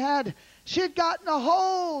 She had gotten a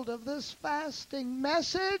hold of this fasting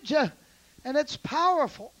message, and it's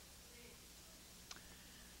powerful.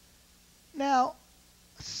 Now,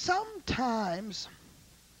 sometimes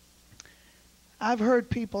I've heard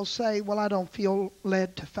people say, well, I don't feel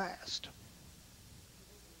led to fast.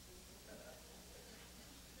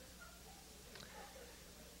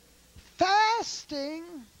 Fasting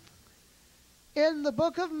in the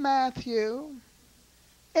book of Matthew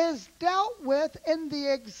is dealt with in the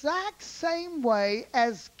exact same way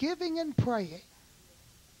as giving and praying.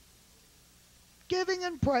 Giving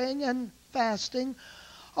and praying and fasting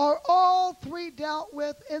are all three dealt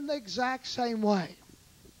with in the exact same way.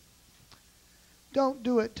 Don't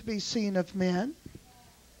do it to be seen of men.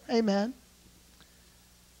 Amen.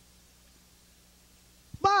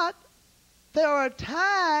 But there are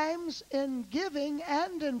times in giving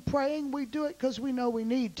and in praying we do it because we know we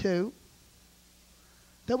need to.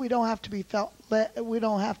 That we don't have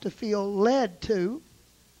to feel led to.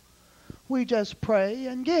 We just pray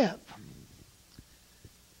and give.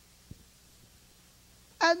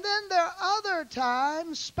 And then there are other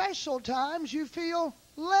times, special times, you feel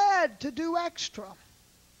led to do extra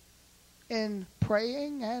in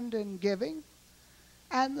praying and in giving,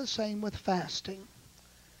 and the same with fasting.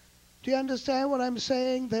 Do you understand what I'm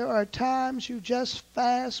saying? There are times you just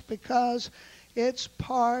fast because it's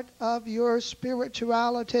part of your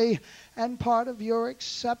spirituality and part of your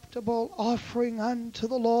acceptable offering unto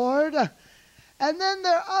the Lord. And then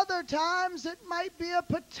there are other times it might be a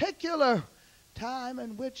particular time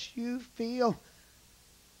in which you feel.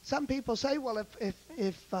 Some people say, well,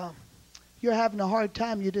 if you're having a hard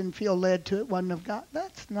time, you didn't feel led to it, wasn't of God.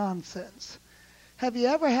 That's nonsense. Have you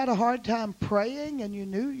ever had a hard time praying and you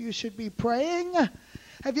knew you should be praying?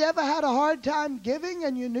 Have you ever had a hard time giving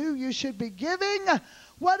and you knew you should be giving?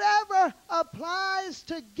 Whatever applies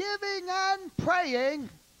to giving and praying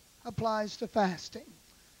applies to fasting.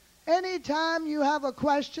 Anytime you have a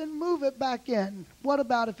question, move it back in. What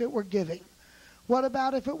about if it were giving? What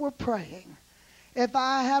about if it were praying? If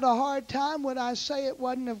I had a hard time, would I say it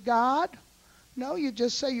wasn't of God? No, you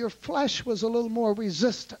just say your flesh was a little more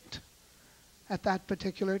resistant at that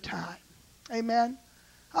particular time. Amen?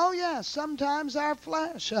 Oh, yeah, sometimes our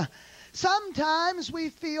flesh. Sometimes we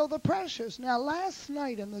feel the pressures. Now, last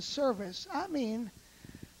night in the service,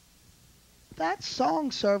 that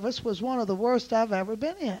song service was one of the worst I've ever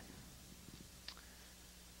been in.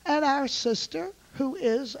 And our sister, who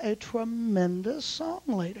is a tremendous song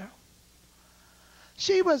leader,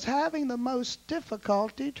 she was having the most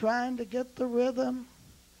difficulty trying to get the rhythm.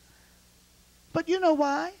 But you know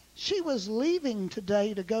why? She was leaving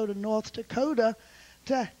today to go to North Dakota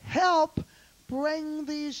to help bring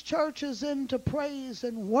these churches into praise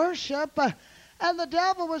and worship. And the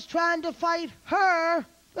devil was trying to fight her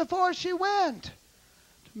before she went, to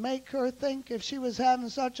make her think if she was having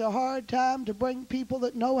such a hard time to bring people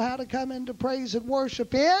that know how to come into praise and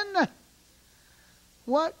worship in,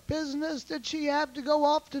 what business did she have to go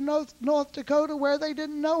off to North Dakota where they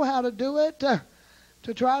didn't know how to do it to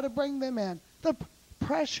try to bring them in? The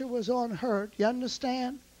pressure was on her. You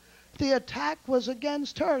understand? The attack was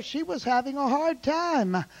against her. She was having a hard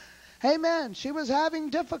time. Amen. She was having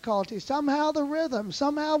difficulty. Somehow the rhythm,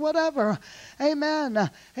 somehow whatever. Amen.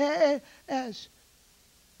 But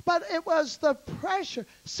it was the pressure.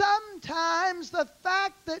 Sometimes the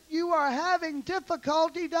fact that you are having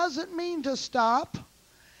difficulty doesn't mean to stop.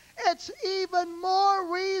 It's even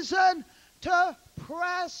more reason to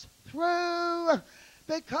press through,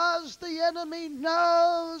 because the enemy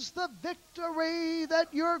knows the victory that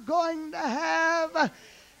you're going to have.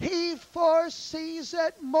 He foresees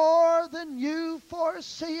it more than you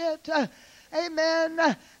foresee it.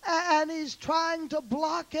 Amen. And he's trying to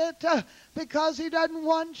block it because he doesn't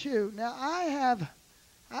want you. Now,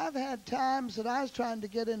 I've had times that I was trying to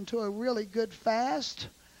get into a really good fast,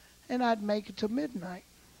 and I'd make it to midnight.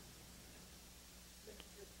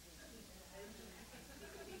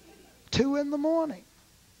 2 in the morning.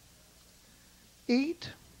 Eat,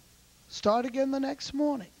 start again the next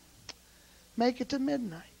morning. Make it to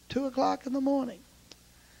midnight, 2 o'clock in the morning.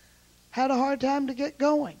 Had a hard time to get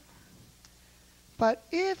going. But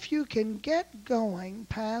if you can get going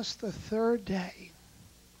past the 3rd day,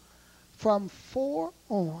 from 4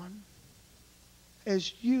 on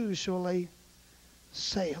is usually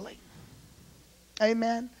sailing.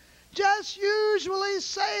 Amen. Just usually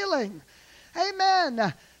sailing.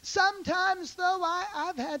 Amen. Sometimes, though,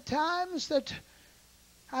 I've had times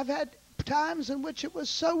in which it was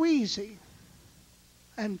so easy,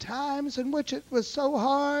 and times in which it was so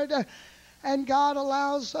hard, and God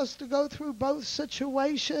allows us to go through both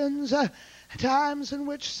situations. Times in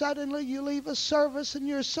which suddenly you leave a service and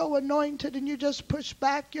you're so anointed and you just push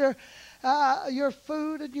back your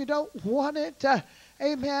food and you don't want it.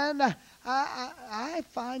 Amen. I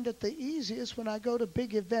find it the easiest when I go to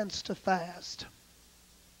big events to fast,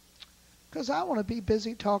 because I want to be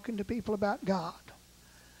busy talking to people about God.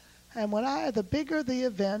 And the bigger the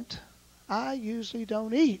event, I usually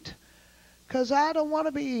don't eat, because I don't want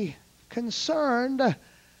to be concerned,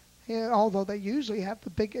 although they usually have the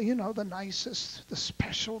big, the nicest, the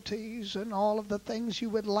specialties and all of the things you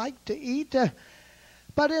would like to eat.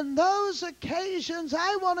 But in those occasions,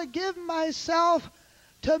 I want to give myself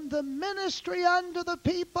to the ministry unto the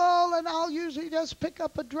people, and I'll usually just pick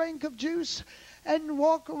up a drink of juice and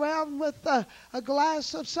walk around with a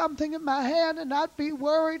glass of something in my hand and not be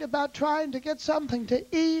worried about trying to get something to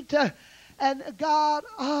eat. And God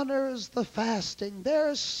honors the fasting.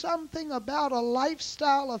 There's something about a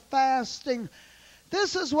lifestyle of fasting.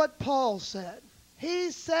 This is what Paul said.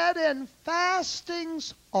 He said, in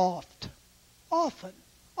fastings often.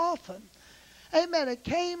 Amen. It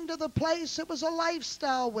came to the place, it was a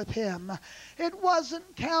lifestyle with him. It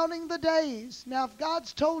wasn't counting the days. Now, if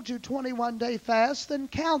God's told you 21-day fast, then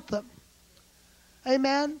count them.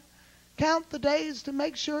 Amen. Count the days to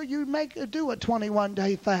make sure you do a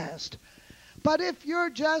 21-day fast. But if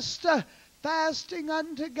you're just fasting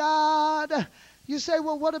unto God, you say,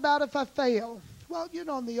 well, what about if I fail? Well,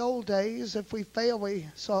 in the old days, if we fail, we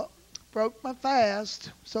broke my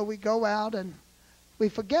fast, so we go out and we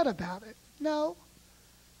forget about it. No.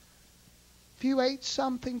 If you ate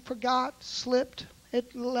something, forgot, slipped,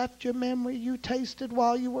 it left your memory, you tasted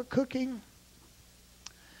while you were cooking.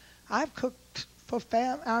 I've cooked for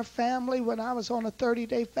our family when I was on a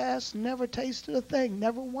 30-day fast, never tasted a thing,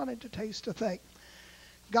 never wanted to taste a thing.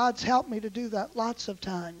 God's helped me to do that lots of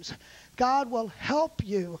times. God will help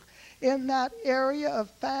you in that area of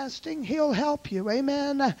fasting. He'll help you.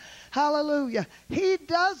 Amen. Hallelujah. He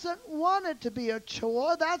doesn't want it to be a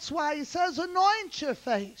chore. That's why he says, anoint your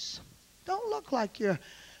face. Don't look like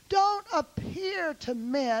don't appear to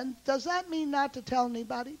men. Does that mean not to tell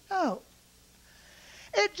anybody? No.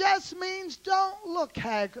 It just means don't look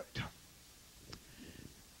haggard.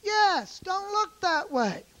 Yes, don't look that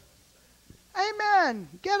way. Amen.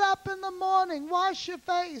 Get up in the morning, wash your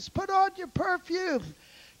face, put on your perfume.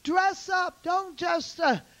 Dress up. Don't just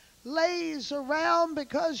laze around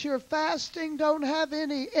because you're fasting, don't have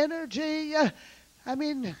any energy.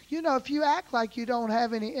 If you act like you don't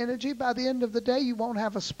have any energy, by the end of the day, you won't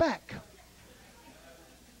have a speck.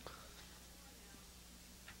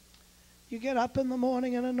 You get up in the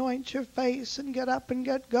morning and anoint your face and get up and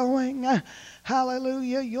get going.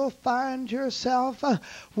 Hallelujah. You'll find yourself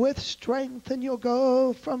with strength, and you'll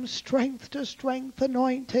go from strength to strength,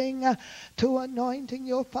 anointing to anointing.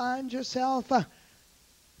 You'll find yourself.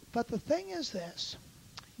 But the thing is this.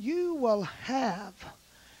 You will have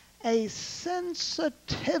a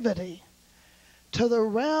sensitivity to the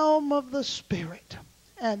realm of the Spirit.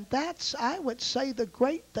 And that's, I would say, the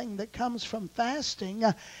great thing that comes from fasting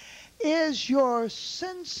is your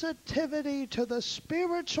sensitivity to the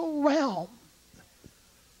spiritual realm.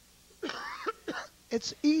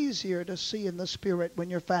 It's easier to see in the Spirit when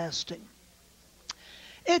you're fasting.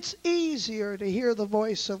 It's easier to hear the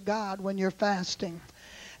voice of God when you're fasting.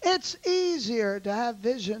 It's easier to have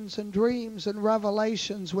visions and dreams and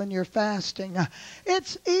revelations when you're fasting.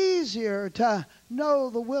 It's easier to know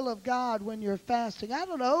the will of God when you're fasting. I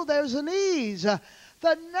don't know, there's an ease.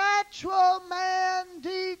 The natural man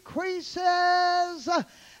decreases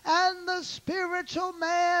and the spiritual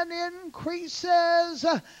man increases.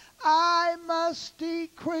 I must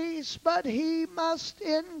decrease, but he must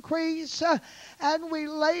increase. And we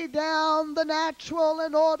lay down the natural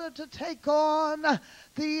in order to take on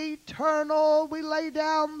the eternal. We lay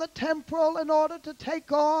down the temporal in order to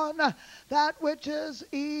take on that which is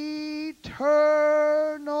eternal.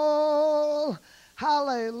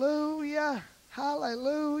 Hallelujah.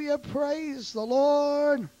 Hallelujah. Praise the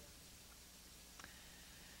Lord.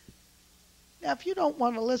 Now, if you don't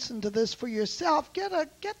want to listen to this for yourself, get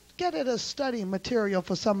it as study material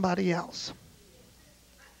for somebody else.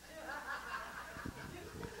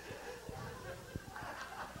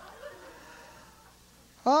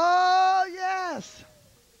 Oh, yes.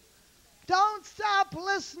 Don't stop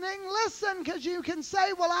listening. Listen, because you can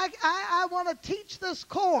say, well, I want to teach this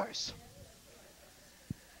course.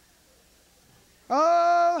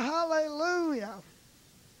 Oh, hallelujah.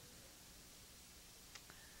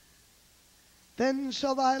 Then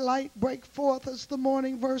shall thy light break forth as the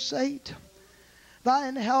morning, verse 8.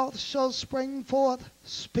 Thine health shall spring forth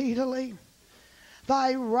speedily.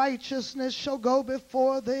 Thy righteousness shall go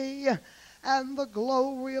before thee, and the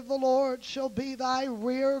glory of the Lord shall be thy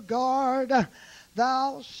rear guard.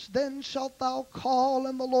 Then shalt thou call,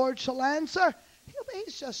 and the Lord shall answer.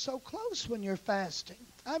 He's just so close when you're fasting.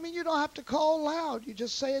 I mean, you don't have to call loud. You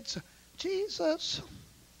just say it's Jesus.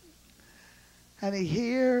 And he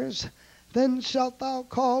hears. Then shalt thou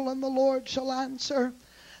call, and the Lord shall answer.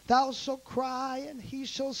 Thou shalt cry, and he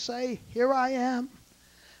shall say, Here I am.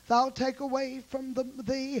 Thou take away from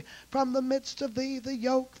the midst of thee the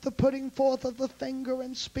yoke, the putting forth of the finger,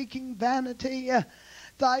 and speaking vanity.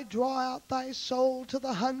 Thy draw out thy soul to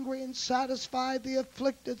the hungry, and satisfy the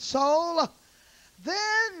afflicted soul.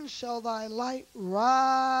 Then shall thy light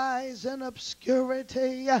rise in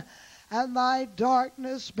obscurity, and thy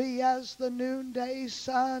darkness be as the noonday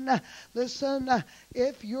sun. Listen,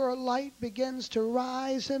 if your light begins to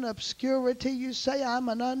rise in obscurity, you say, I'm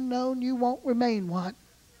an unknown, you won't remain one.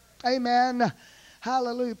 Amen.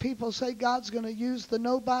 Hallelujah. People say God's going to use the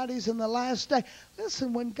nobodies in the last day.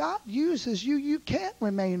 Listen, when God uses you, you can't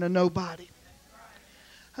remain a nobody.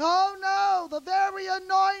 Oh no, the very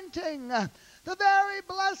anointing, the very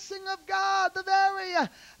blessing of God, the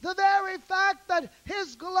very fact that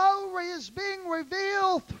His glory is being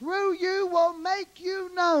revealed through you will make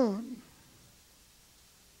you known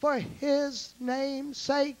for His name's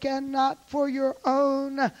sake and not for your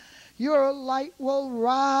own. Your light will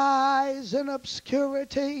rise in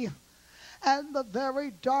obscurity, and the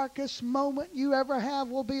very darkest moment you ever have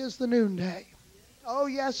will be as the noonday. Oh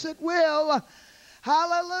yes, it will.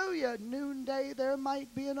 Hallelujah. Noonday, there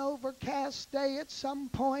might be an overcast day at some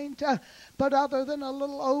point, but other than a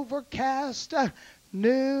little overcast,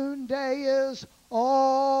 noonday is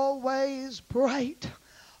always bright.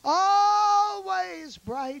 Always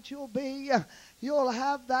bright you'll be. You'll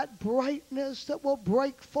have that brightness that will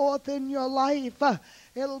break forth in your life.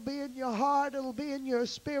 It'll be in your heart. It'll be in your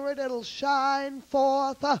spirit. It'll shine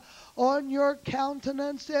forth on your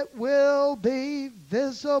countenance. It will be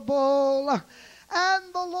visible.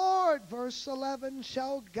 And the Lord, verse 11,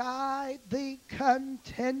 shall guide thee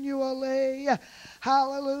continually.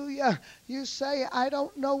 Hallelujah. You say, I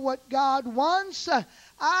don't know what God wants.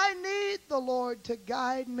 I need the Lord to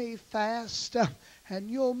guide me fast. And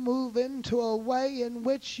you'll move into a way in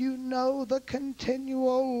which you know the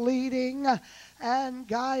continual leading and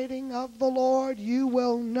guiding of the Lord. You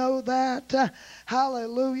will know that.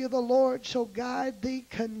 Hallelujah. The Lord shall guide thee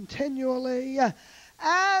continually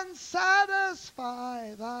and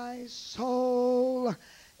satisfy thy soul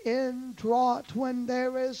in drought. When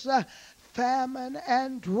there is famine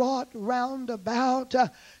and drought round about,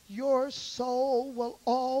 your soul will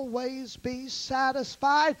always be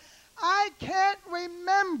satisfied. I can't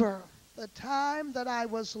remember the time that I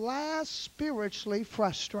was last spiritually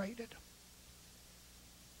frustrated.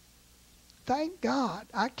 Thank God.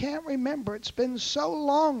 I can't remember. It's been so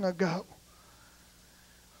long ago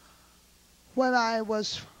when I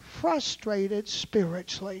was frustrated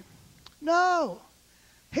spiritually. No.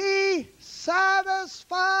 He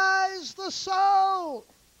satisfies the soul.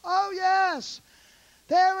 Oh, yes.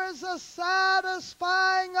 There is a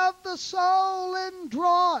satisfying of the soul in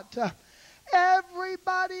drought.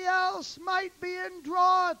 Everybody else might be in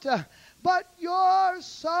drought, but your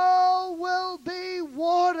soul will be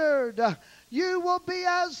watered. You will be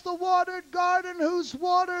as the watered garden whose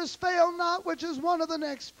waters fail not, which is one of the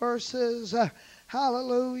next verses.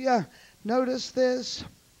 Hallelujah. Notice this.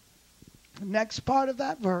 Next part of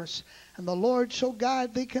that verse. And the Lord shall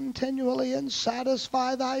guide thee continually and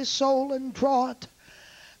satisfy thy soul in drought.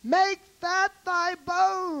 Make fat thy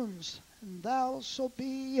bones, and thou shalt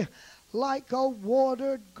be like a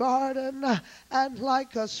watered garden and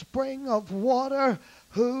like a spring of water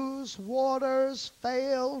whose waters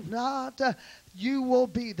fail not. You will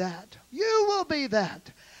be that. You will be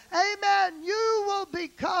that. Amen. You will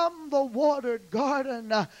become the watered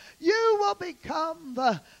garden. You will become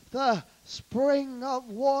the spring of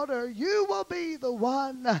water. You will be the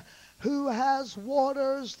one who has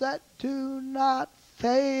waters that do not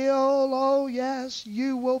fail. Oh, yes,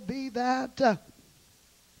 you will be that.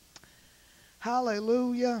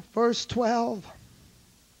 Hallelujah. Verse 12.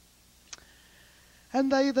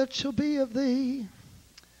 And they that shall be of thee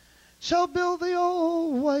shall build thee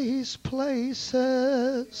always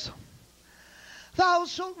places. Thou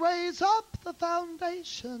shalt raise up the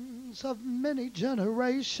foundations of many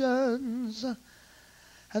generations,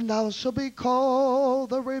 and thou shalt be called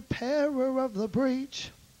the repairer of the breach,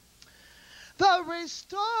 the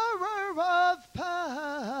restorer of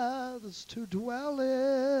paths to dwell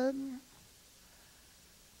in.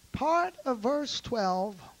 Part of verse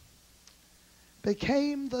 12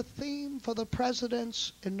 became the theme for the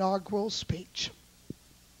president's inaugural speech.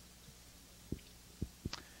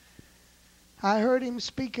 I heard him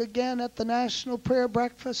speak again at the National Prayer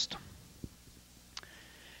Breakfast.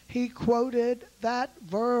 He quoted that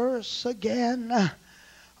verse again.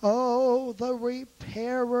 Oh, the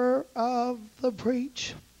repairer of the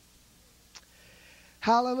breach.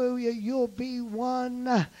 Hallelujah. You'll be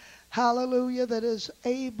one, hallelujah, that is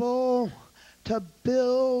able to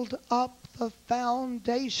build up the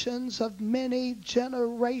foundations of many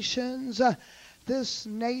generations. this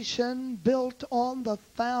nation built on the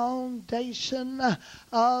foundation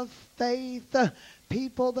of faith.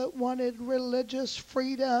 People that wanted religious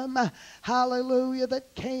freedom, hallelujah,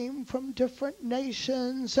 that came from different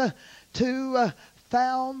nations to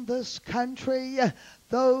found this country.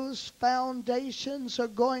 Those foundations are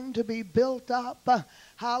going to be built up,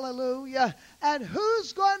 hallelujah. And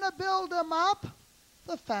who's going to build them up?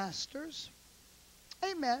 The fasters.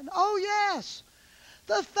 Amen. Oh yes,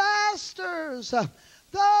 the fasters.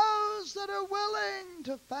 Those that are willing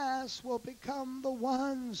to fast will become the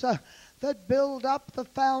ones that build up the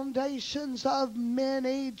foundations of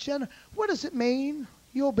many What does it mean?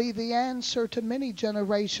 You'll be the answer to many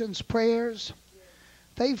generations' prayers.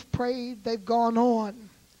 They've prayed, they've gone on.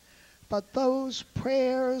 But those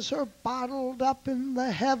prayers are bottled up in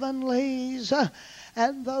the heavenlies,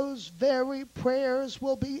 and those very prayers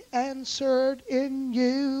will be answered in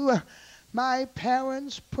you. My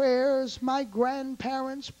parents' prayers, my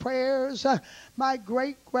grandparents' prayers, my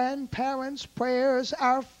great-grandparents' prayers,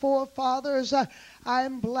 our forefathers.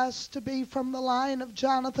 I'm blessed to be from the line of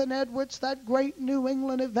Jonathan Edwards, that great New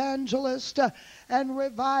England evangelist and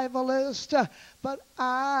revivalist. But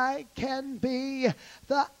I can be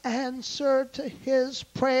the answer to his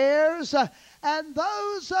prayers and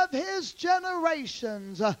those of his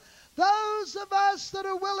generations. Those of us that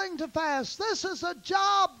are willing to fast. This is a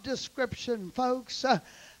job description, folks.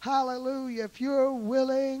 Hallelujah. If you're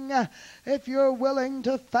willing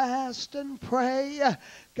to fast and pray,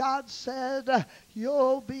 God said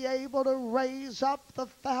you'll be able to raise up the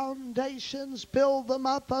foundations, build them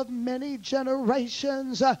up of many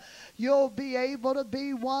generations. You'll be able to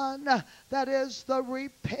be one that is the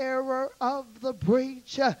repairer of the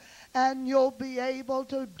breach. And you'll be able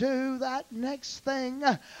to do that next thing,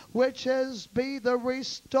 which is be the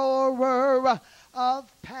restorer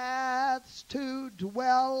of paths to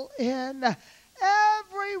dwell in.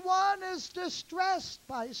 Everyone is distressed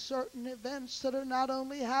by certain events that are not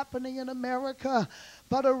only happening in America,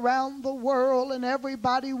 but around the world. And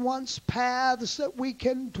everybody wants paths that we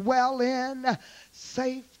can dwell in,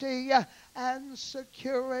 safety and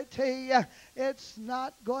security. It's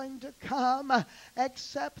not going to come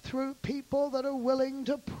except through people that are willing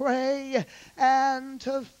to pray and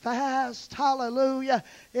to fast. Hallelujah.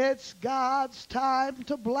 It's God's time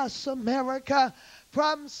to bless America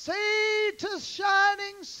from sea to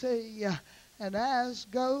shining sea. And as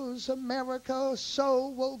goes America, so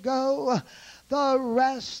will go the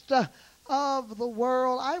rest of the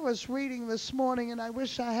world. I was reading this morning, and I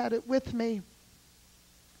wish I had it with me,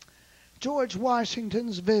 George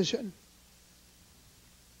Washington's vision.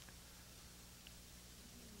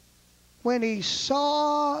 When he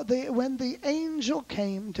saw, when the angel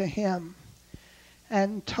came to him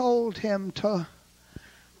and told him to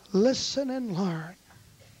listen and learn,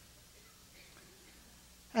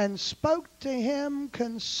 and spoke to him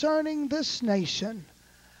concerning this nation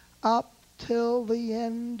up till the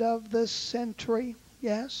end of this century.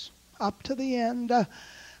 Yes, up to the end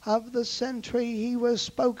of the century he was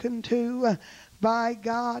spoken to by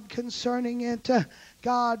God concerning it.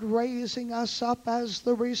 God raising us up as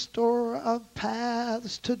the restorer of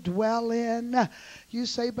paths to dwell in. You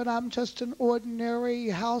say, but I'm just an ordinary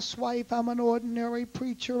housewife. I'm an ordinary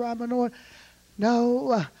preacher.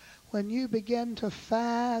 No. When you begin to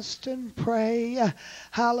fast and pray,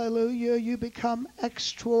 hallelujah, you become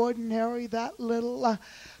extraordinary. That little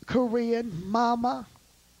Korean mama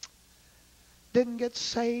didn't get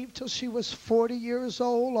saved till she was 40 years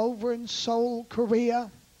old over in Seoul, Korea.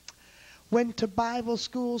 Went to Bible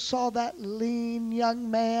school, saw that lean young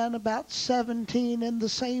man, about 17, in the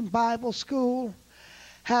same Bible school.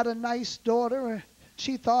 Had a nice daughter.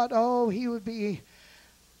 She thought,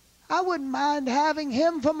 I wouldn't mind having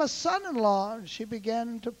him for my son-in-law. She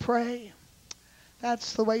began to pray.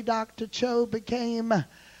 That's the way Dr. Cho became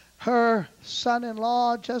her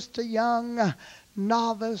son-in-law, just a young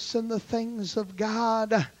novice in the things of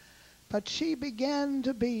God. But she began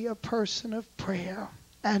to be a person of prayer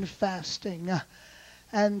and fasting.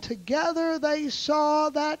 And together they saw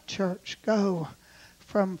that church go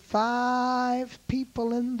from 5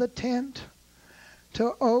 people in the tent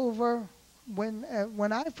to over,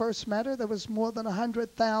 when I first met her, there was more than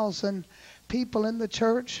 100,000 people in the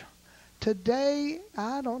church. Today,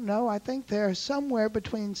 I don't know, I think there's somewhere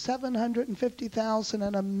between 750,000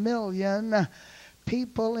 and 1 million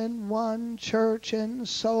people in one church in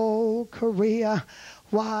Seoul, Korea.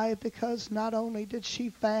 Why? Because not only did she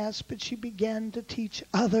fast, but she began to teach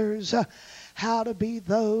others how to be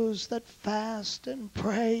those that fast and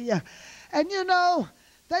pray. And you know,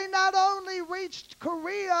 they not only reached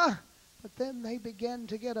Korea, But then they began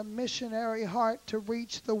to get a missionary heart to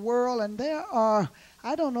reach the world. And there are,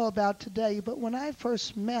 I don't know about today, but when I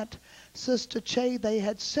first met Sister Che, they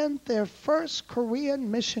had sent their first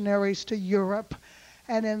Korean missionaries to Europe.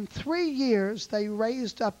 And in 3 years, they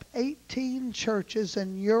raised up 18 churches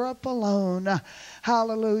in Europe alone.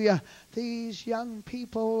 Hallelujah. These young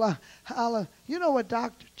people, you know what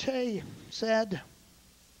Dr. Che said?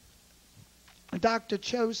 Dr.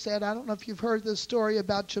 Cho said, I don't know if you've heard this story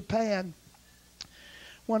about Japan,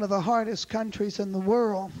 one of the hardest countries in the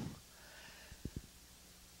world.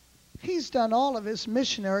 He's done all of his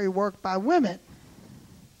missionary work by women.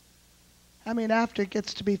 I mean, after it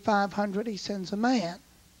gets to be 500, he sends a man.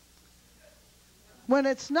 When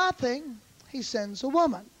it's nothing, he sends a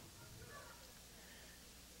woman.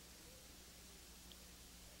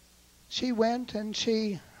 She went and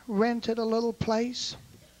she rented a little place.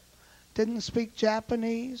 Didn't speak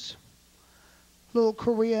Japanese. Little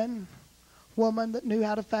Korean woman that knew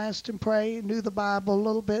how to fast and pray, knew the Bible a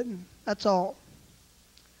little bit, and that's all.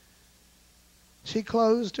 She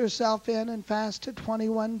closed herself in and fasted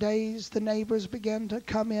 21 days. The neighbors began to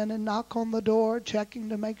come in and knock on the door, checking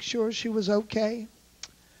to make sure she was okay.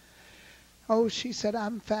 Oh, she said,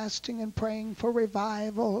 I'm fasting and praying for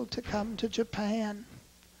revival to come to Japan.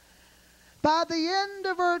 By the end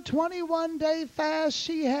of her 21-day fast,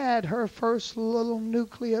 she had her first little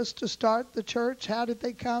nucleus to start the church. How did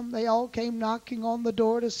they come? They all came knocking on the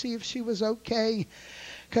door to see if she was okay,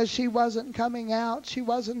 because she wasn't coming out. She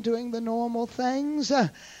wasn't doing the normal things.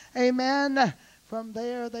 Amen. From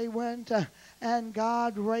there they went, and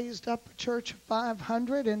God raised up a church of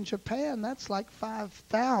 500 in Japan. That's like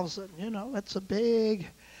 5,000. You know, it's a big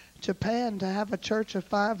Japan to have a church of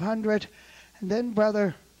 500. And then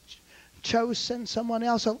Brother Cho sent someone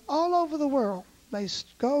else all over the world. They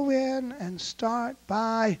go in and start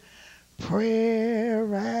by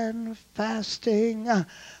prayer and fasting,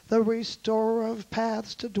 the restorer of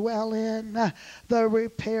paths to dwell in, the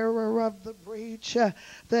repairer of the breach,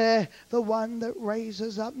 the one that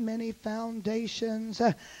raises up many foundations.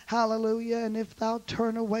 Hallelujah. And if thou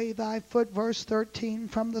turn away thy foot, verse 13,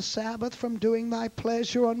 from the Sabbath, from doing thy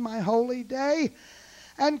pleasure on my holy day,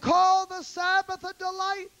 and call the Sabbath a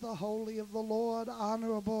delight, the holy of the Lord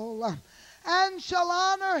honorable, and shall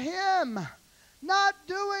honor him, not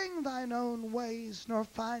doing thine own ways, nor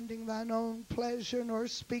finding thine own pleasure, nor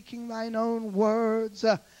speaking thine own words.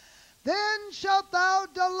 Then shalt thou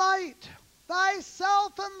delight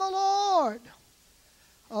thyself in the Lord.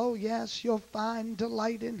 Oh yes, you'll find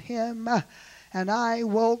delight in him. And I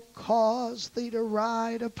will cause thee to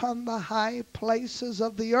ride upon the high places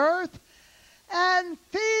of the earth, and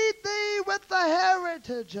feed thee with the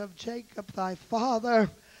heritage of Jacob thy father.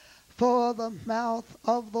 For the mouth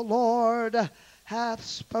of the Lord hath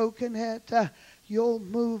spoken it. You'll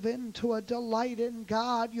move into a delight in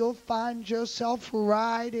God. You'll find yourself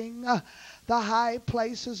riding the high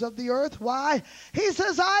places of the earth. Why? He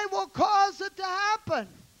says, I will cause it to happen.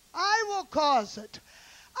 I will cause it.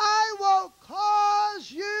 I will cause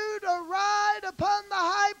you to ride upon the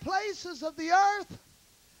high places of the earth,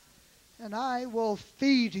 and I will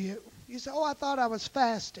feed you. You say, oh, I thought I was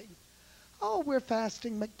fasting. Oh, we're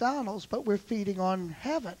fasting McDonald's, but we're feeding on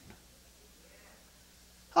heaven.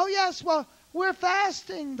 Oh, yes, well, we're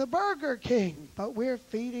fasting the Burger King, but we're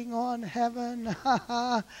feeding on heaven.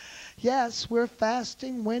 Yes, we're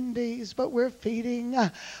fasting Wendy's, but we're feeding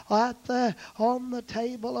on the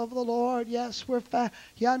table of the Lord. Yes,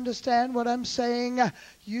 you understand what I'm saying?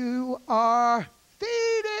 You are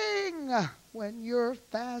feeding. When you're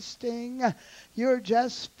fasting, you're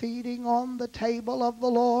just feeding on the table of the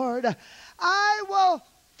Lord. I will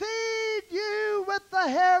feed you with the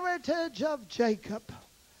heritage of Jacob,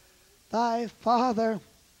 thy father.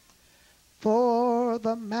 For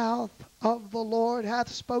the mouth of the Lord hath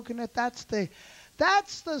spoken it. That's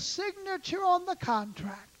the signature on the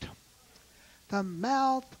contract. The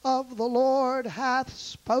mouth of the Lord hath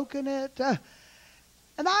spoken it.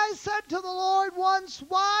 And I said to the Lord once,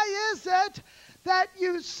 why is it that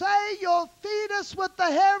you say you'll feed us with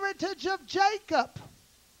the heritage of Jacob?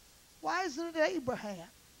 Why isn't it Abraham?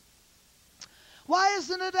 Why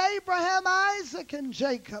isn't it Abraham, Isaac, and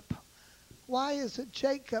Jacob? Why is it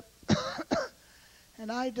Jacob?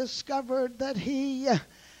 And I discovered that he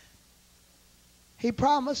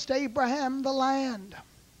promised Abraham the land.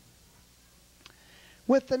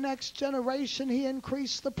 With the next generation, he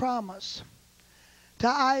increased the promise. To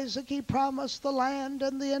Isaac he promised the land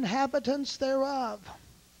and the inhabitants thereof.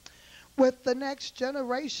 With the next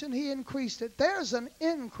generation he increased it. There's an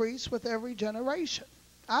increase with every generation.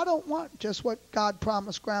 I don't want just what God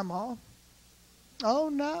promised Grandma. Oh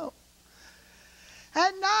no.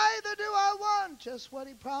 And neither do I want just what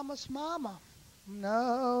he promised Mama.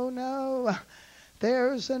 No, no.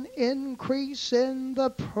 There's an increase in the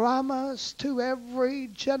promise to every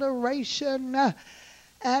generation.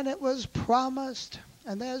 And it was promised.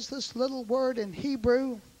 And there's this little word in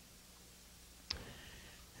Hebrew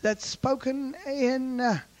that's spoken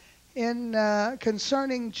in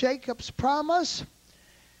concerning Jacob's promise.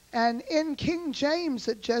 And in King James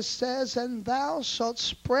it just says, and thou shalt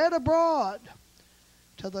spread abroad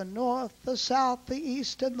to the north, the south, the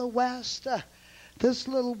east, and the west. This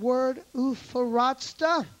little word,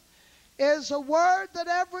 upharatsta, is a word that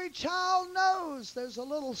every child knows. There's a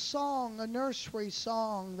little song, a nursery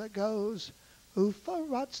song that goes,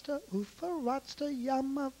 upharatsta, upharatsta,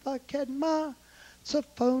 yamava kedma,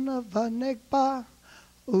 tsafona vanigba,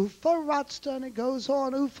 upharatsta, and it goes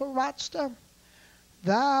on, upharatsta.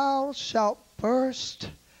 Thou shalt burst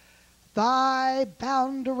thy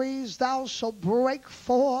boundaries, thou shalt break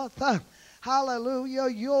forth. Hallelujah.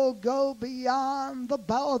 You'll go beyond the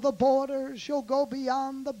borders. You'll go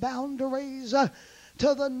beyond the boundaries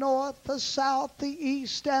to the north, the south, the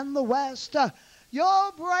east, and the west.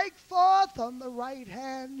 You'll break forth on the right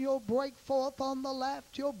hand. You'll break forth on the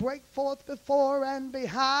left. You'll break forth before and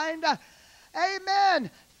behind. Amen.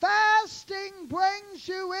 Fasting brings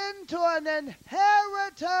you into an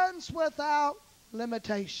inheritance without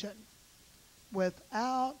limitation,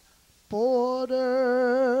 without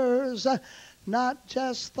borders. Not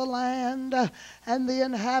just the land and the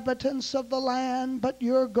inhabitants of the land, but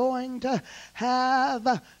you're going to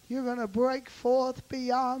break forth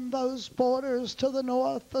beyond those borders to the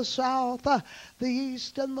north, the south, the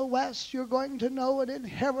east, and the west. You're going to know an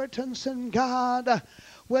inheritance in God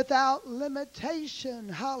without limitation.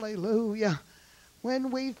 Hallelujah.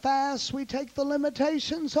 When we fast, we take the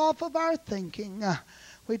limitations off of our thinking.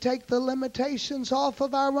 We take the limitations off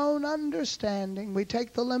of our own understanding. We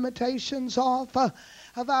take the limitations off of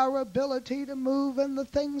our ability to move in the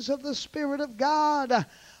things of the Spirit of God.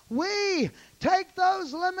 We take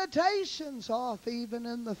those limitations off even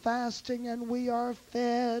in the fasting, and we are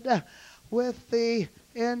fed with the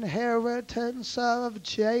inheritance of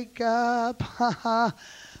Jacob.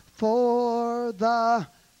 For the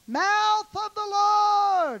mouth of the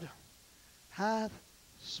Lord hath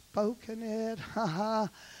spoken it.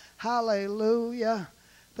 Hallelujah.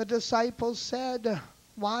 The disciples said,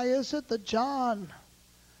 why is it that John's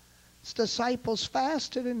disciples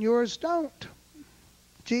fasted and yours don't?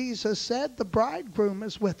 Jesus said, the bridegroom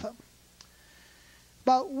is with them.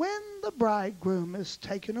 But when the bridegroom is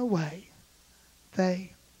taken away,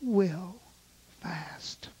 they will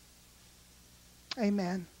fast.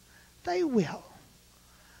 Amen. They will.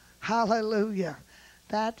 Hallelujah.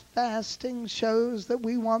 That fasting shows that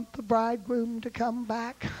we want the bridegroom to come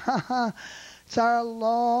back. It's our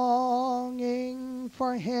longing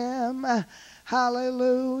for him.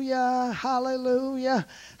 Hallelujah, hallelujah,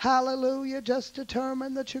 hallelujah. Just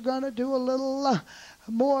determine that you're going to do a little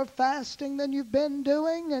more fasting than you've been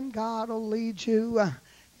doing, and God will lead you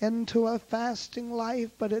into a fasting life.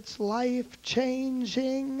 But it's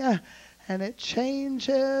life-changing, and it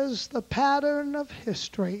changes the pattern of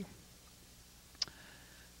history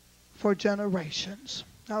for generations.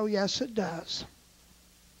 Oh, yes, it does.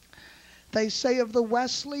 They say of the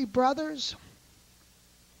Wesley brothers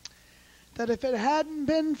that if it hadn't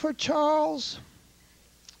been for Charles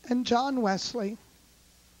and John Wesley,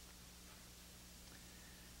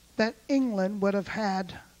 that England would have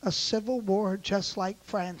had a civil war just like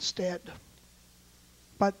France did.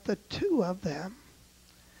 But the two of them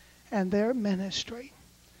and their ministry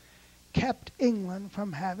kept England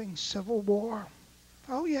from having civil war.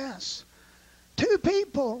 Oh, yes. Two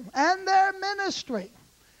people and their ministry.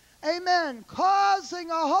 Amen. Causing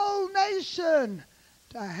a whole nation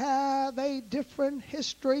to have a different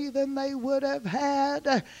history than they would have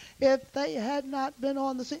had if they had not been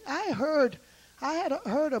on the scene. I had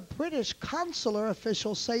heard a British consular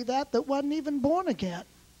official say that wasn't even born again.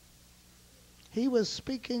 He was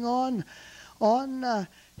speaking on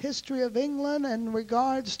history of England in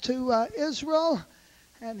regards to Israel.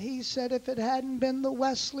 And he said if it hadn't been the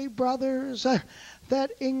Wesley brothers,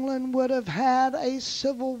 that England would have had a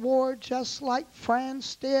civil war just like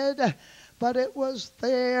France did. But it was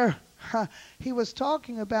there. He was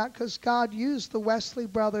talking about because God used the Wesley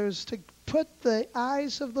brothers to put the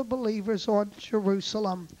eyes of the believers on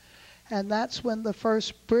Jerusalem. And that's when the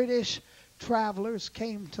first British travelers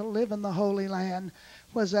came to live in the Holy Land,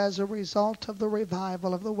 was as a result of the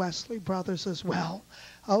revival of the Wesley brothers as well.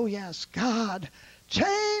 Oh yes, God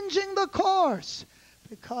changing the course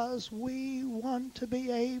because we want to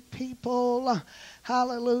be a people,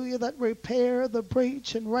 hallelujah, that repair the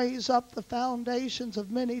breach and raise up the foundations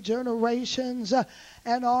of many generations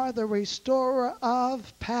and are the restorer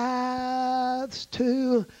of paths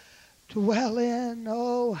to dwell in.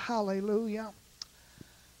 Oh, hallelujah.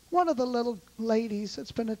 One of the little ladies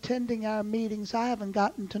that's been attending our meetings, I haven't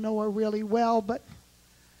gotten to know her really well, but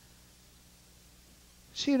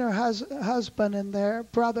she and her husband and their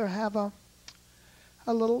brother have a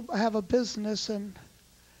business, and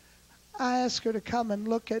I asked her to come and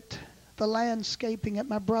look at the landscaping at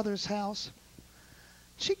my brother's house.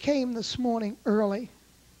 She came this morning early.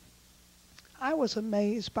 I was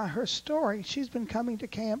amazed by her story. She's been coming to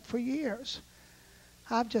camp for years.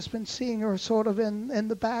 I've just been seeing her sort of in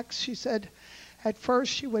the back. She said at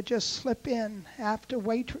first she would just slip in after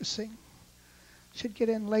waitressing. She'd get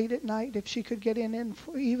in late at night if she could get in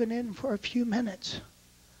for a few minutes.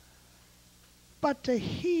 But to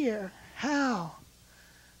hear how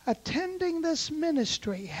attending this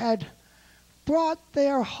ministry had brought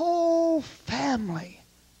their whole family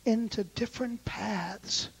into different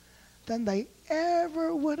paths than they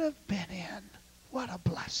ever would have been in. What a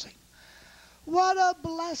blessing. What a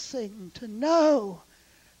blessing to know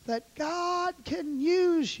that God can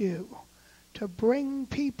use you to bring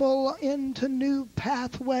people into new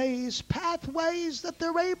pathways that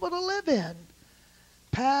they're able to live in.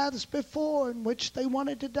 Paths before in which they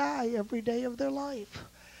wanted to die every day of their life.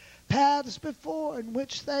 Paths before in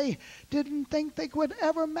which they didn't think they would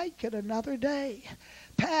ever make it another day.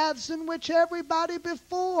 Paths in which everybody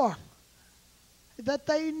before that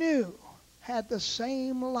they knew had the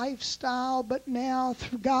same lifestyle, but now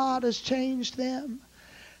God has changed them.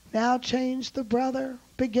 Now changed the brother,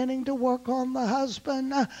 beginning to work on the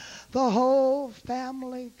husband, the whole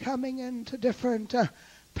family coming into different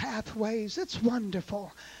pathways. It's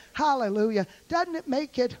wonderful. Hallelujah. Doesn't it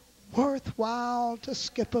make it worthwhile to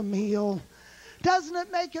skip a meal? Doesn't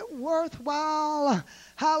it make it worthwhile?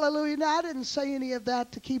 Hallelujah. Now, I didn't say any of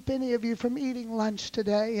that to keep any of you from eating lunch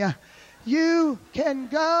today. You can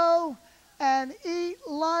go and eat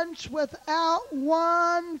lunch without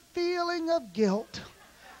one feeling of guilt.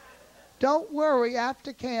 Don't worry,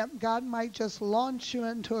 after camp, God might just launch you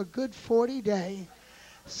into a good 40-day.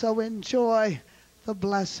 So enjoy the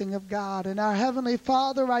blessing of God. And our Heavenly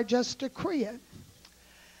Father, I just decree it.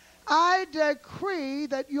 I decree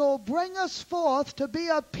that you'll bring us forth to be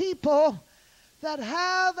a people that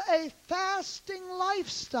have a fasting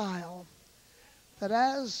lifestyle. That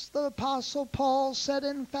as the Apostle Paul said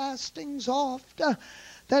in Fastings Oft,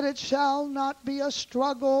 that it shall not be a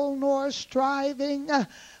struggle nor a striving,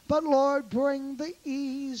 but Lord, bring the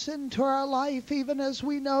ease into our life, even as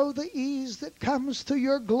we know the ease that comes through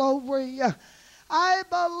your glory. I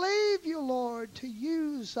believe you, Lord, to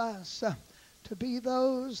use us to be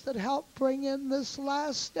those that help bring in this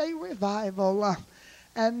last day revival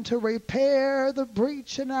and to repair the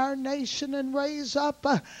breach in our nation and raise up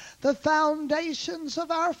the foundations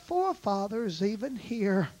of our forefathers even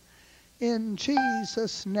here. In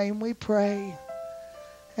Jesus' name we pray.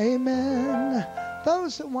 Amen.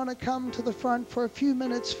 Those that want to come to the front for a few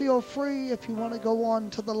minutes, feel free. If you want to go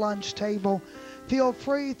on to the lunch table, feel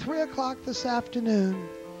free. 3 o'clock this afternoon,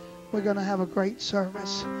 we're going to have a great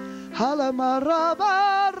service.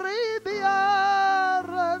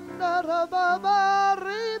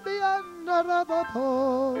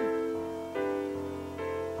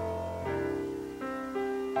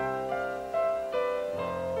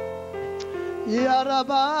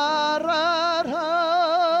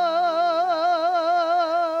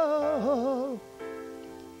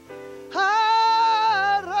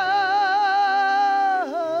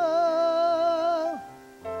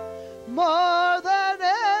 More than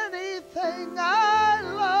anything, I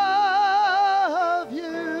love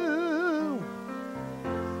you.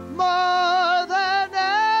 More than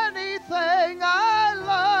anything, I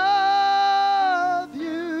love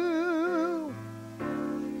you.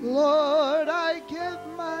 Lord, I give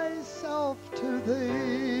myself to thee.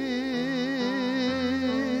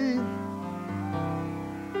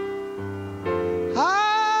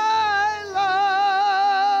 I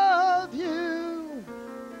love you.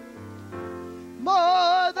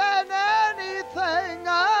 More than anything,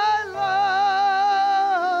 I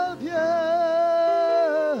love you.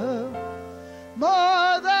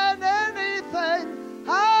 More than anything,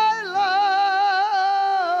 I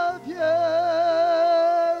love you.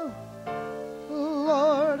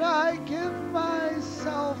 Lord, I give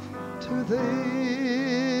myself to thee.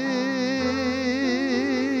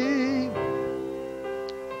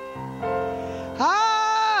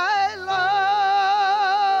 I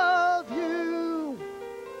love you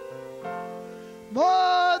more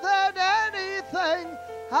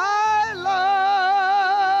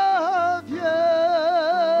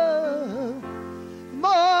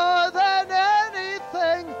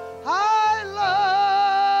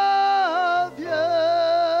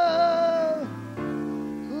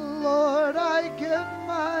give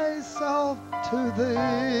myself to thee.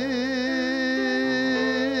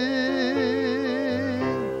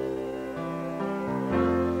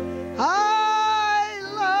 I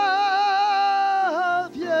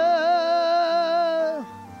love you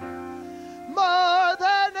more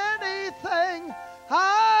than anything.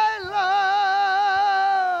 I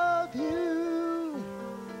love you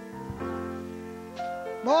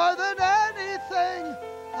more than anything.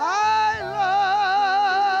 I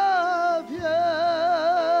love you.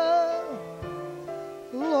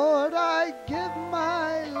 Lord, I give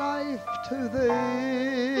my life to thee.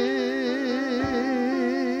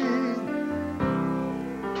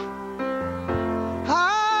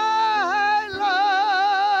 I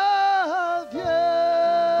love you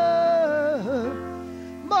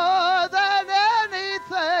more than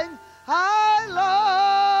anything. I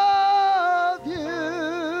love you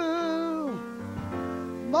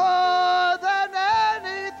more than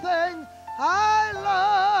anything. I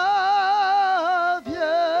love you.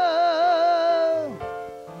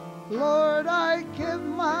 Lord, I give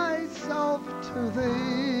myself to thee.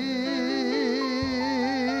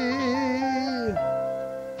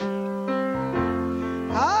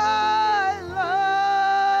 I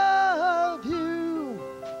love you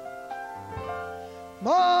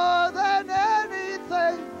more than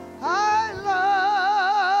anything. I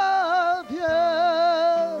love you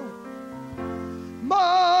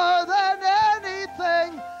more than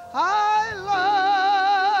anything. I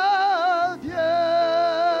love you.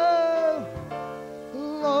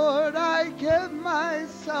 Lord, I give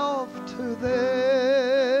myself to thee.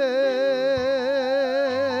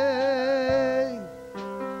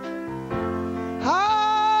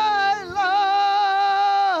 I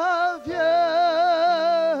love you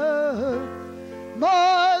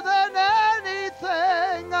more than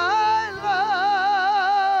anything. I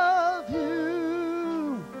love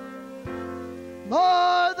you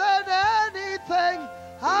more than anything.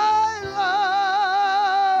 I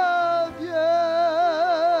love you.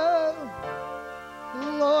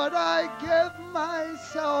 Lord, I give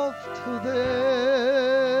myself to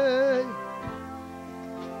thee.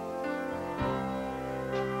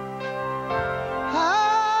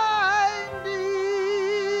 I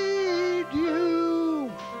need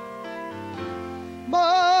you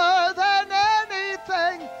more than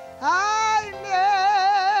anything. I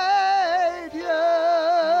need you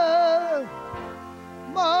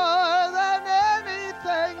more than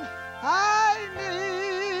anything. I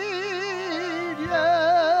need you.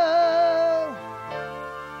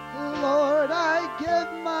 Lord, I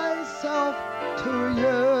give myself to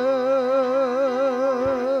you.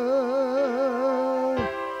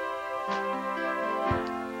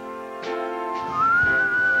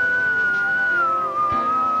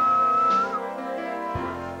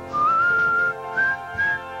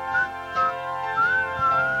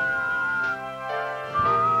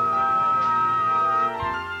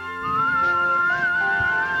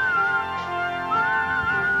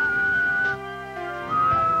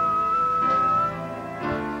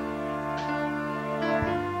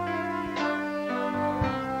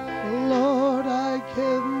 Lord, I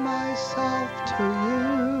give myself to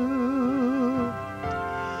you.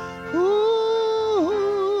 Ooh,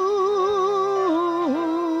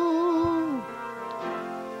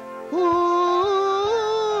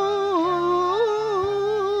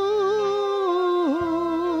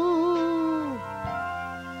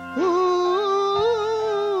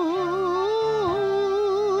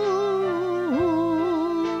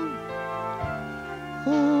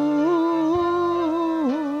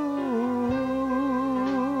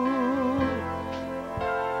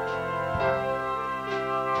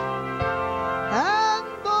 and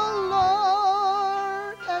the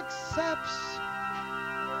Lord accepts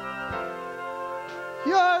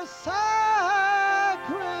your sacrifice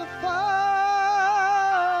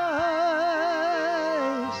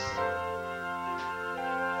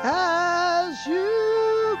as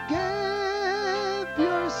you give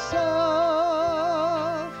yourself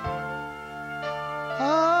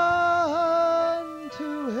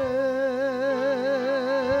unto him.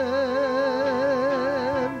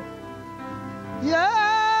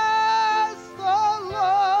 Yes, the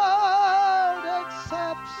Lord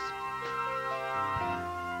accepts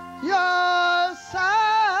your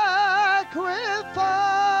sacrifice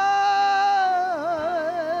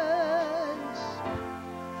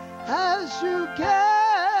as you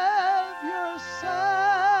give yourself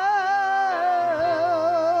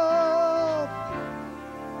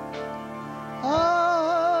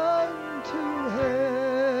unto him.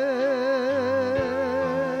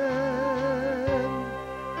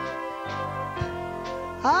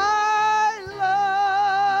 I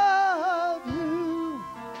love you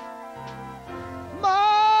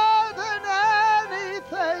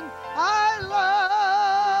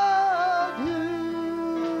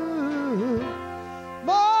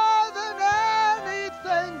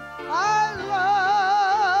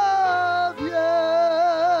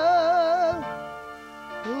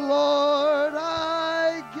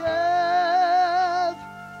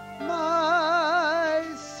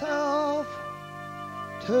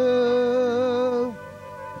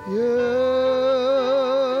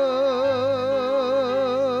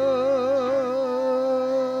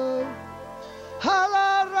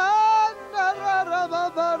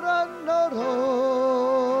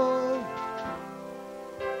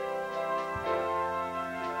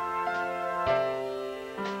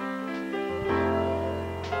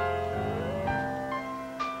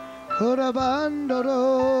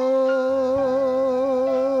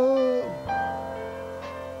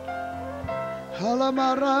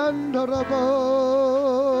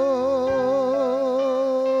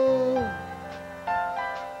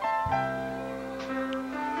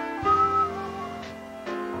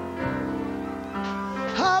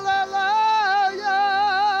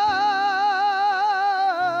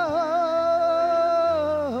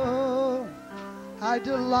I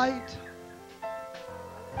delight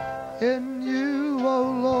in you, O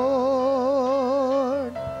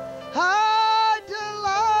Lord. I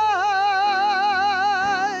delight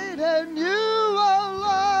in you, O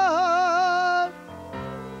Lord.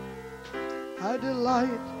 I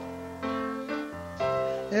delight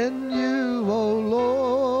in you, O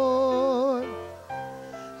Lord.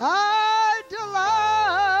 I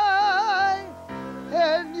delight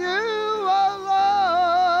in you, O Lord.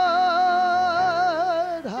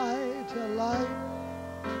 I delight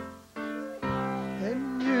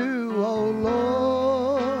in you, O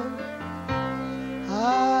Lord.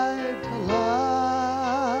 I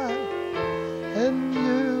delight in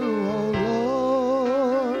you, O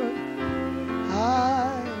Lord.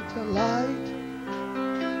 I delight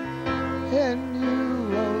in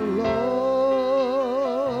you, O Lord.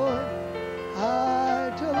 I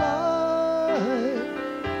delight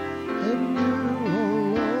in you, O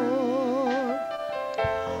Lord.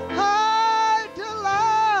 I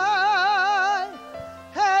delight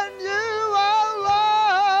in you, O Lord.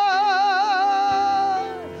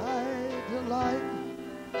 I delight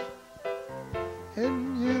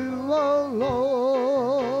in you, O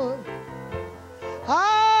Lord.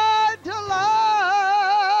 I delight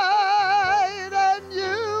in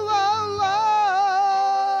you, O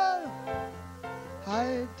Lord.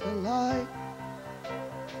 I delight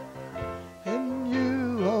in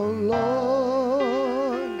you, O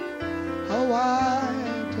Lord. Oh, I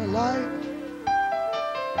delight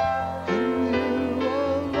in you, O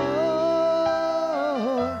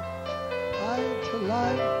Lord. I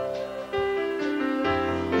delight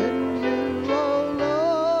in you, O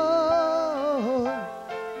Lord.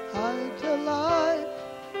 I delight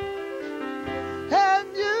in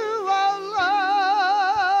you, O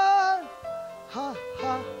Lord. Ha,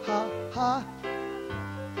 ha, ha, ha.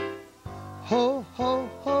 Ho, ho,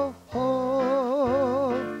 ho, ho.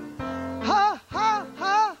 Ha, ha,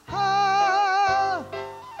 ha, ha.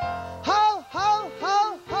 Ho, ho, ho,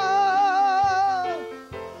 ho.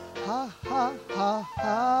 Ha, ha, ha, ha.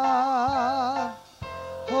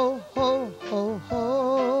 Ho, ho, ho, ho.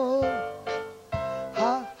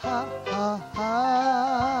 Ha, ha, ha, ha.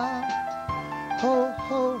 Ho,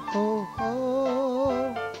 ho, ho, ho.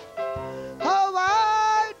 Oh,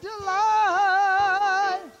 I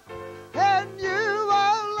delight in you, O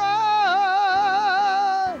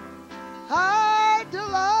Lord. I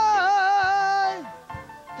delight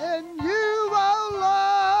in you, O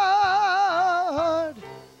Lord.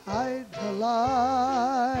 I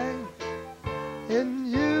delight in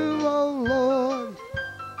you, O Lord.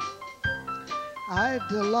 I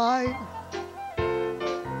delight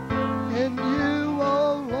in you,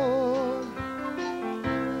 O Lord.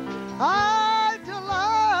 I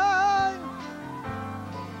delight.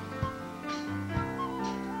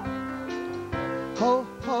 Ho,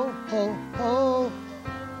 ho, ho, ho.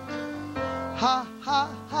 Ha, ha,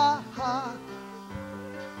 ha, ha.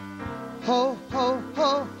 Ho, ho,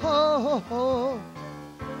 ho, ho, ho.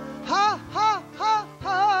 Ha, ha, ha,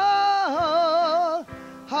 ha.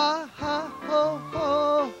 Ha, ha, ho,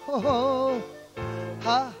 ho, ho.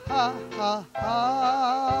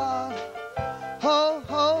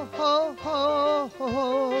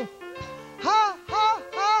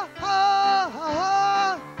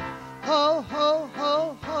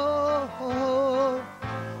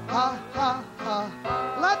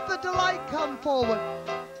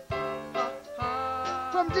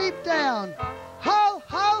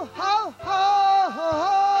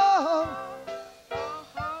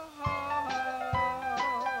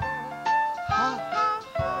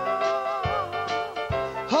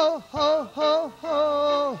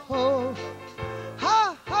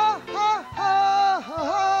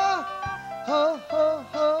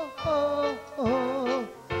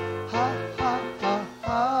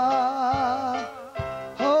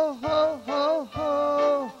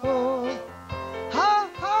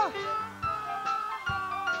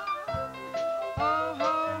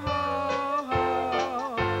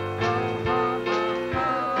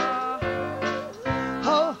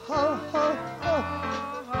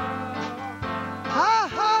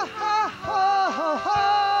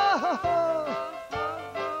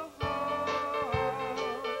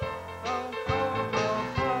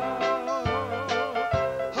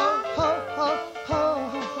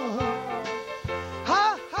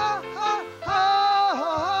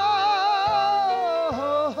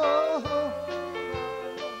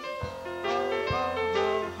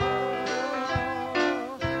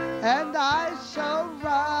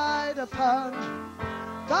 upon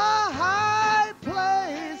the high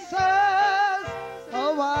places.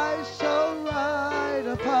 Oh, I shall ride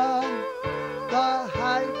upon the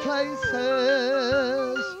high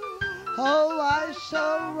places. Oh, I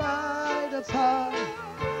shall ride upon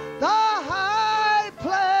the high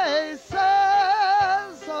places.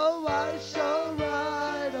 Oh, I shall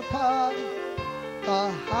ride upon the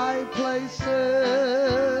high places.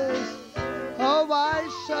 Oh, I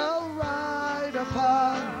shall ride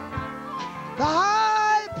upon the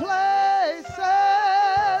high places.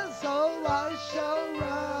 Oh, I shall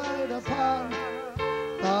ride upon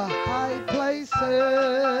the high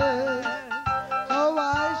places. Oh,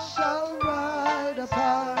 I shall ride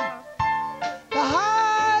upon the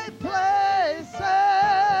high places.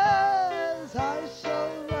 I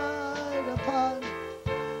shall ride upon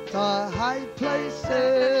the high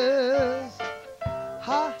places.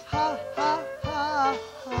 Ha, ha, ha, ha,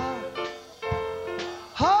 ha.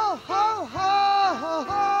 Ho, ho, ho, ho,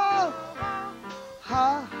 ho. Ha,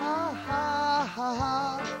 ha, ha, ha, ha.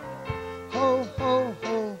 Ho, ho,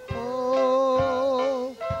 ho,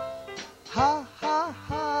 ho. Ha, ha,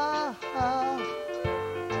 ha, ha.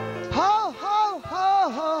 Ho, ho, ho,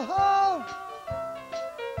 ho, ho.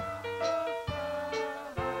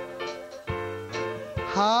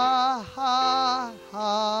 Ha, ha,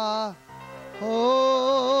 ha, ho.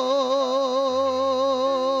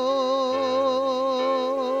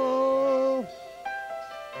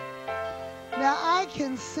 Now I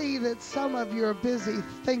can see that some of you are busy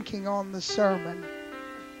thinking on the sermon.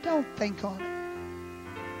 Don't think on it.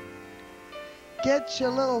 Get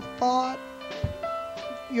your little thought,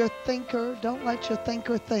 your thinker. Don't let your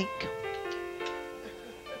thinker think.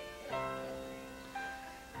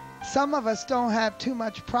 Some of us don't have too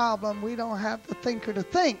much problem. We don't have the thinker to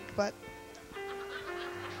think, but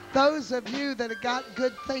those of you that have got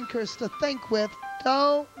good thinkers to think with,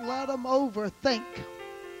 don't let them overthink.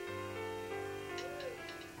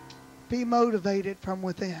 Be motivated from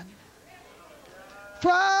within.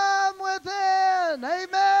 From within.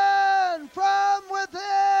 Amen. From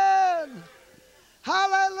within.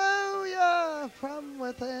 Hallelujah. From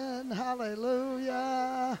within.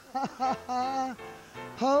 Hallelujah.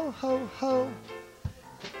 Ho, ho, ho.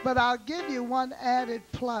 But I'll give you one added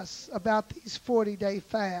plus about these 40-day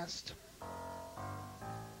fast.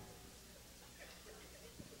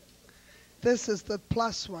 This is the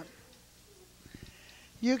plus one.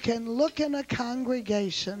 You can look in a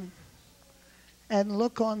congregation and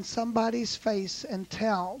look on somebody's face and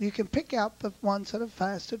tell. You can pick out the ones that have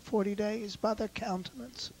fasted 40 days by their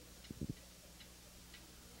countenance.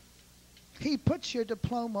 He puts your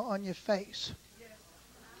diploma on your face.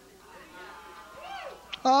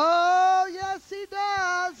 Oh, yes, he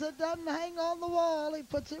does. It doesn't hang on the wall. He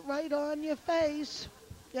puts it right on your face.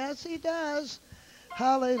 Yes, he does.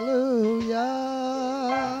 Hallelujah.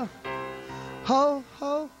 Ho,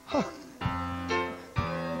 ho, ho.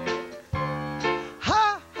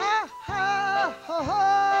 Ha, ha, ha, ho,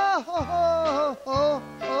 ho, ho, ho,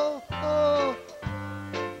 ho, ho.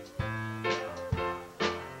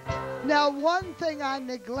 Now, one thing I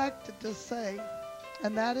neglected to say,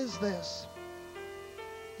 and that is this.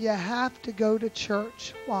 You have to go to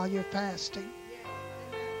church while you're fasting.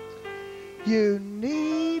 You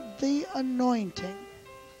need the anointing.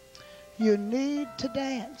 You need to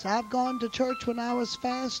dance. I've gone to church when I was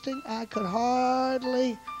fasting. I could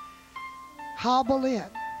hardly hobble in.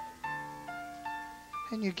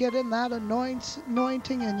 And you get in that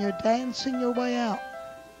anointing and you're dancing your way out.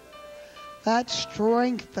 That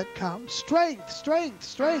strength that comes. Strength, strength,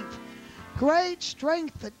 strength. Great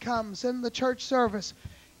strength that comes in the church service.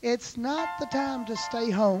 It's not the time to stay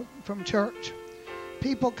home from church.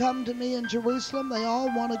 People come to me in Jerusalem. They all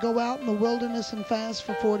want to go out in the wilderness and fast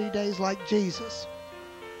for 40 days like Jesus.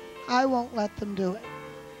 I won't let them do it.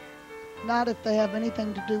 Not if they have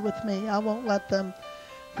anything to do with me. I won't let them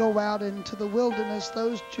go out into the wilderness.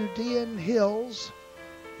 Those Judean hills,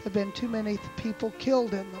 there have been too many people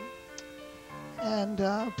killed in them. And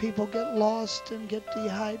people get lost and get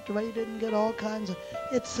dehydrated and get all kinds of...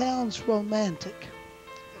 It sounds romantic.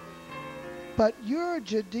 But your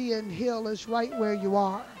Judean hill is right where you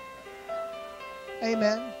are.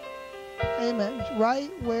 Amen. Amen.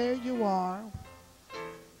 Right where you are.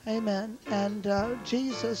 Amen. And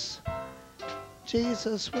Jesus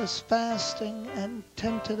was fasting and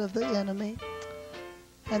tempted of the enemy.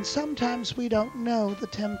 And sometimes we don't know the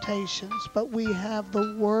temptations, but we have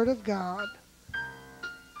the Word of God.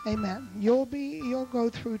 Amen. You'll go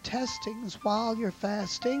through testings while you're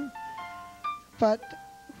fasting, but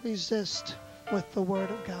resist with the Word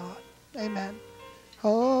of God. Amen.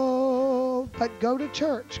 Oh, but go to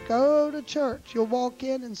church. Go to church. You'll walk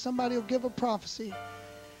in and somebody will give a prophecy.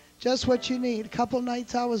 Just what you need. A couple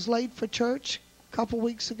nights I was late for church a couple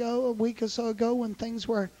weeks ago, a week or so ago, when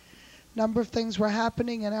a number of things were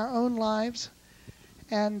happening in our own lives.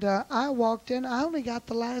 And I walked in. I only got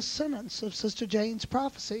the last sentence of Sister Jane's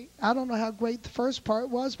prophecy. I don't know how great the first part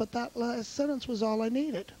was, but that last sentence was all I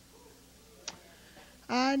needed.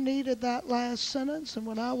 I needed that last sentence, and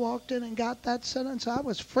when I walked in and got that sentence, I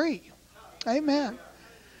was free. Amen.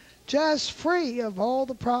 Just free of all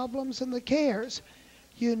the problems and the cares.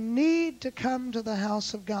 You need to come to the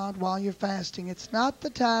house of God while you're fasting. It's not the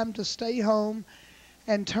time to stay home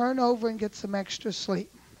and turn over and get some extra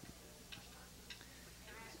sleep.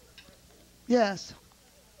 Yes.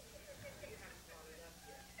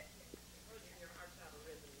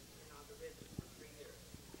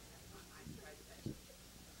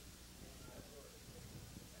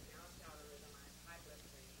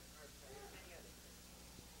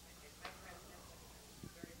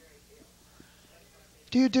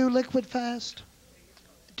 Do you do liquid fast?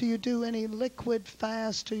 Do you do any liquid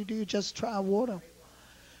fast, or do you just try water?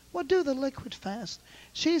 Well, do the liquid fast.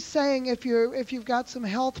 She's saying if you've got some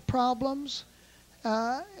health problems,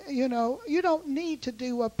 you don't need to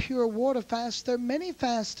do a pure water fast. There are many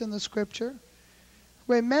fasts in the Scripture.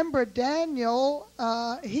 Remember, Daniel,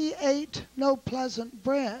 he ate no pleasant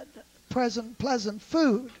bread, pleasant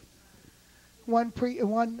food.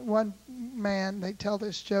 One man, they tell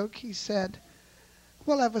this joke. He said,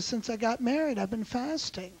 "Well, ever since I got married, I've been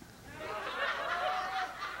fasting."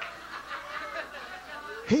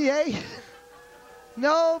 He ate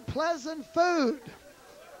no pleasant food.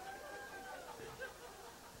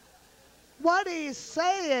 What he's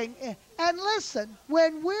saying, and listen,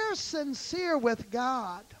 when we're sincere with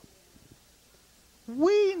God,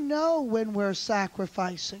 we know when we're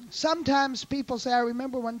sacrificing. Sometimes people say, I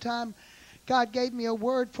remember one time God gave me a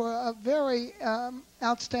word for a very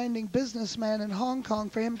outstanding businessman in Hong Kong,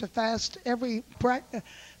 for him to fast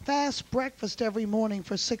breakfast every morning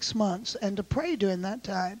for 6 months and to pray during that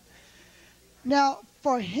time. Now,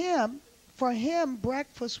 for him,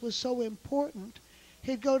 breakfast was so important.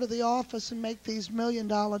 He'd go to the office and make these $1 million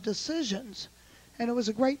decisions, and it was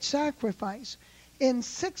a great sacrifice. In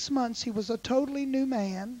 6 months, he was a totally new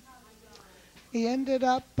man. He ended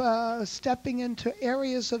up stepping into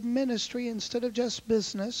areas of ministry instead of just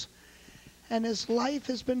business, and his life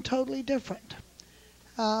has been totally different.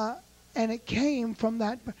 And it came from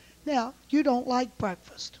that. Now, you don't like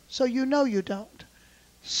breakfast, so you know you don't.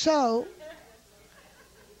 So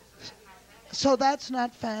that's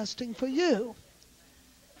not fasting for you.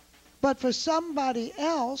 But for somebody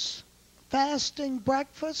else, fasting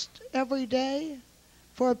breakfast every day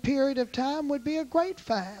for a period of time would be a great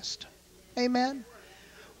fast. Amen.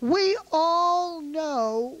 We all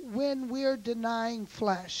know when we're denying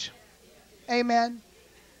flesh. Amen.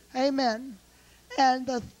 Amen. And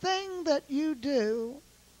the thing that you do,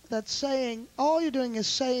 that's saying, all you're doing is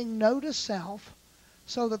saying no to self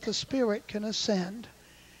so that the Spirit can ascend.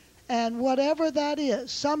 And whatever that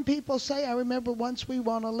is, some people say, I remember once we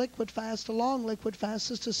were on a liquid fast, a long liquid fast,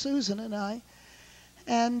 Sister Susan and I,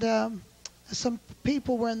 and some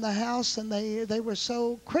people were in the house and they were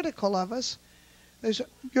so critical of us. They said,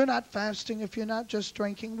 you're not fasting if you're not just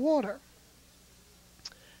drinking water.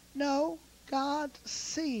 No, God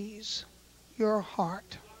sees your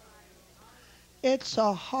heart. It's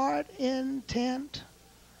a heart intent.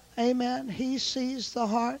 Amen. He sees the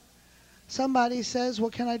heart. Somebody says, well,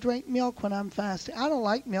 can I drink milk when I'm fasting? I don't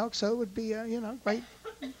like milk, so it would be a great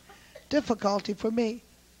difficulty for me.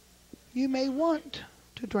 You may want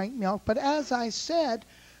to drink milk, but as I said,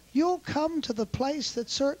 you'll come to the place that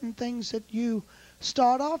certain things that you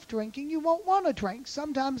start off drinking, you won't want to drink.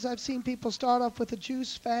 Sometimes I've seen people start off with a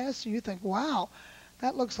juice fast, and you think, wow,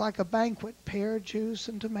 that looks like a banquet. Pear juice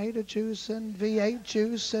and tomato juice and V8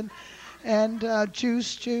 juice and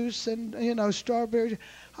juice and, strawberry.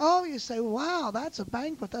 Oh, you say, wow, that's a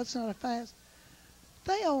banquet. That's not a fast.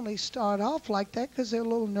 They only start off like that because they're a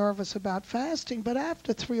little nervous about fasting. But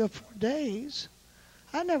after 3 or 4 days,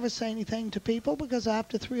 I never say anything to people, because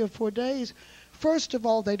after 3 or 4 days, first of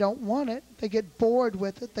all, they don't want it. They get bored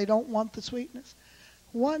with it. They don't want the sweetness.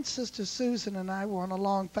 Once Sister Susan and I were on a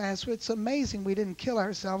long fast. It's amazing we didn't kill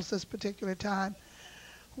ourselves this particular time.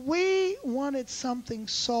 We wanted something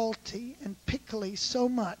salty and pickly so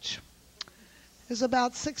much. It was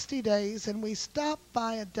about 60 days, and we stopped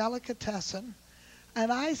by a delicatessen,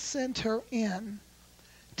 and I sent her in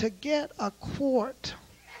to get a quart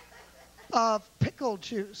of pickle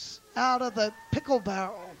juice out of the pickle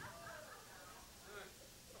barrel.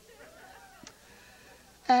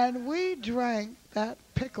 And we drank that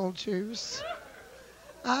pickle juice.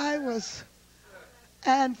 And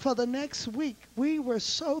for the next week, we were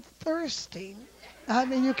so thirsty. I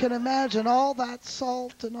mean, you can imagine all that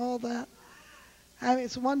salt and all that. I mean,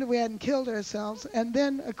 it's a wonder we hadn't killed ourselves. And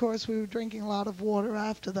then, of course, we were drinking a lot of water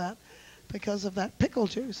after that because of that pickle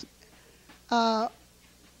juice.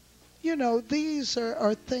 These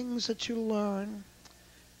are things that you learn.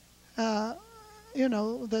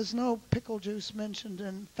 There's no pickle juice mentioned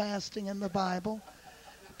in fasting in the Bible,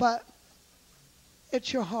 but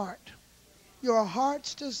it's your heart. Your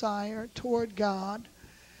heart's desire toward God.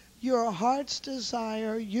 Your heart's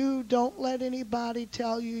desire. You don't let anybody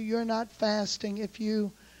tell you you're not fasting if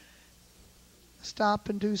you stop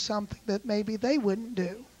and do something that maybe they wouldn't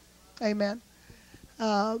do. Amen.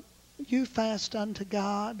 You fast unto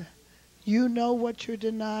God. You know what you're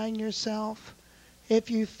denying yourself. If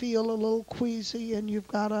you feel a little queasy and you've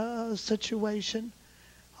got a situation,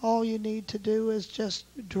 all you need to do is just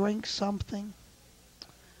drink something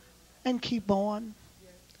and keep on.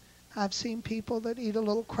 I've seen people that eat a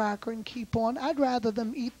little cracker and keep on. I'd rather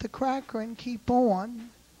them eat the cracker and keep on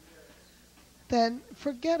than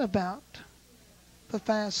forget about the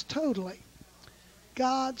fast totally.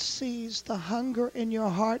 God sees the hunger in your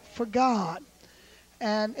heart for God.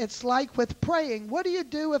 And it's like with praying. What do you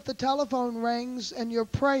do if the telephone rings and you're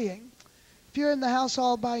praying? If you're in the house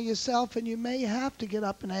all by yourself and you may have to get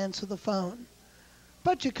up and answer the phone,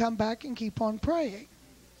 but you come back and keep on praying.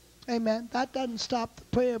 Amen. That doesn't stop the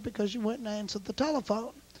prayer because you went and answered the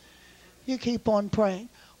telephone. You keep on praying.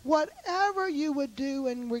 Whatever you would do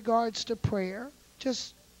in regards to prayer,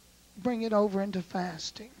 just bring it over into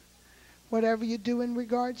fasting. Whatever you do in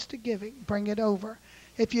regards to giving, bring it over.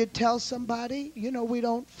 If you tell somebody, we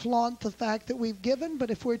don't flaunt the fact that we've given,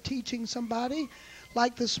 but if we're teaching somebody,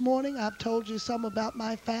 like this morning, I've told you some about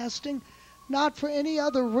my fasting, not for any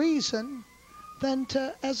other reason than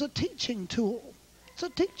as a teaching tool. It's a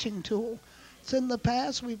teaching tool. It's in the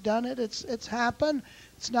past. We've done it. It's happened.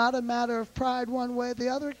 It's not a matter of pride one way or the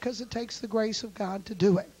other because it takes the grace of God to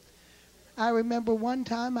do it. I remember one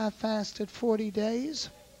time I fasted 40 days.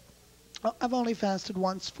 I've only fasted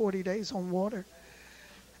once, 40 days on water.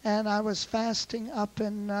 And I was fasting up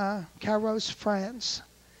in Carros, France.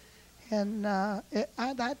 And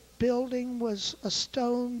that building was a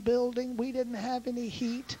stone building. We didn't have any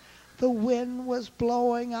heat. The wind was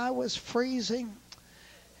blowing. I was freezing.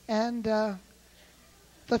 And the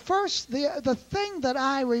thing that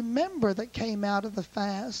I remember that came out of the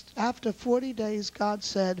fast, after 40 days, God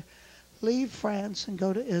said, leave France and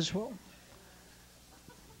go to Israel.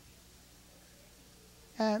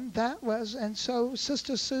 And so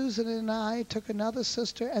Sister Susan and I took another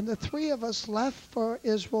sister, and the three of us left for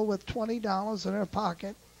Israel with $20 in our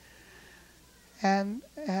pocket and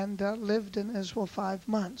lived in Israel 5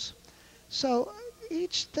 months. So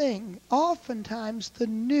each thing, oftentimes the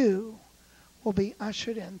new will be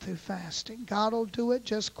ushered in through fasting. God will do it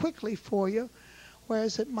just quickly for you,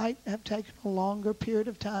 whereas it might have taken a longer period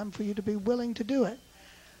of time for you to be willing to do it.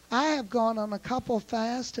 I have gone on a couple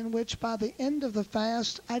fasts in which by the end of the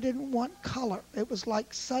fast, I didn't want color. It was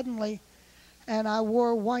like suddenly, and I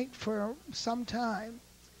wore white for some time.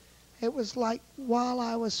 It was like while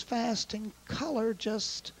I was fasting,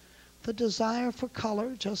 the desire for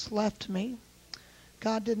color just left me.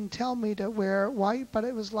 God didn't tell me to wear white, but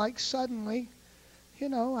it was like suddenly,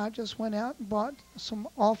 I just went out and bought some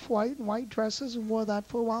off-white and white dresses and wore that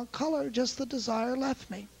for a while. Color, just the desire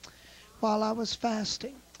left me while I was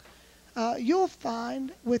fasting. You'll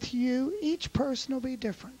find with you, each person will be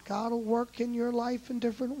different. God will work in your life in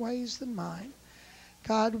different ways than mine.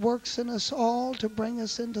 God works in us all to bring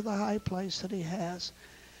us into the high place that he has.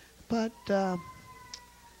 But,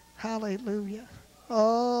 hallelujah.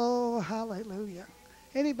 Oh, hallelujah.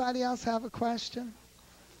 Anybody else have a question?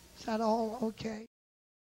 Is that all okay?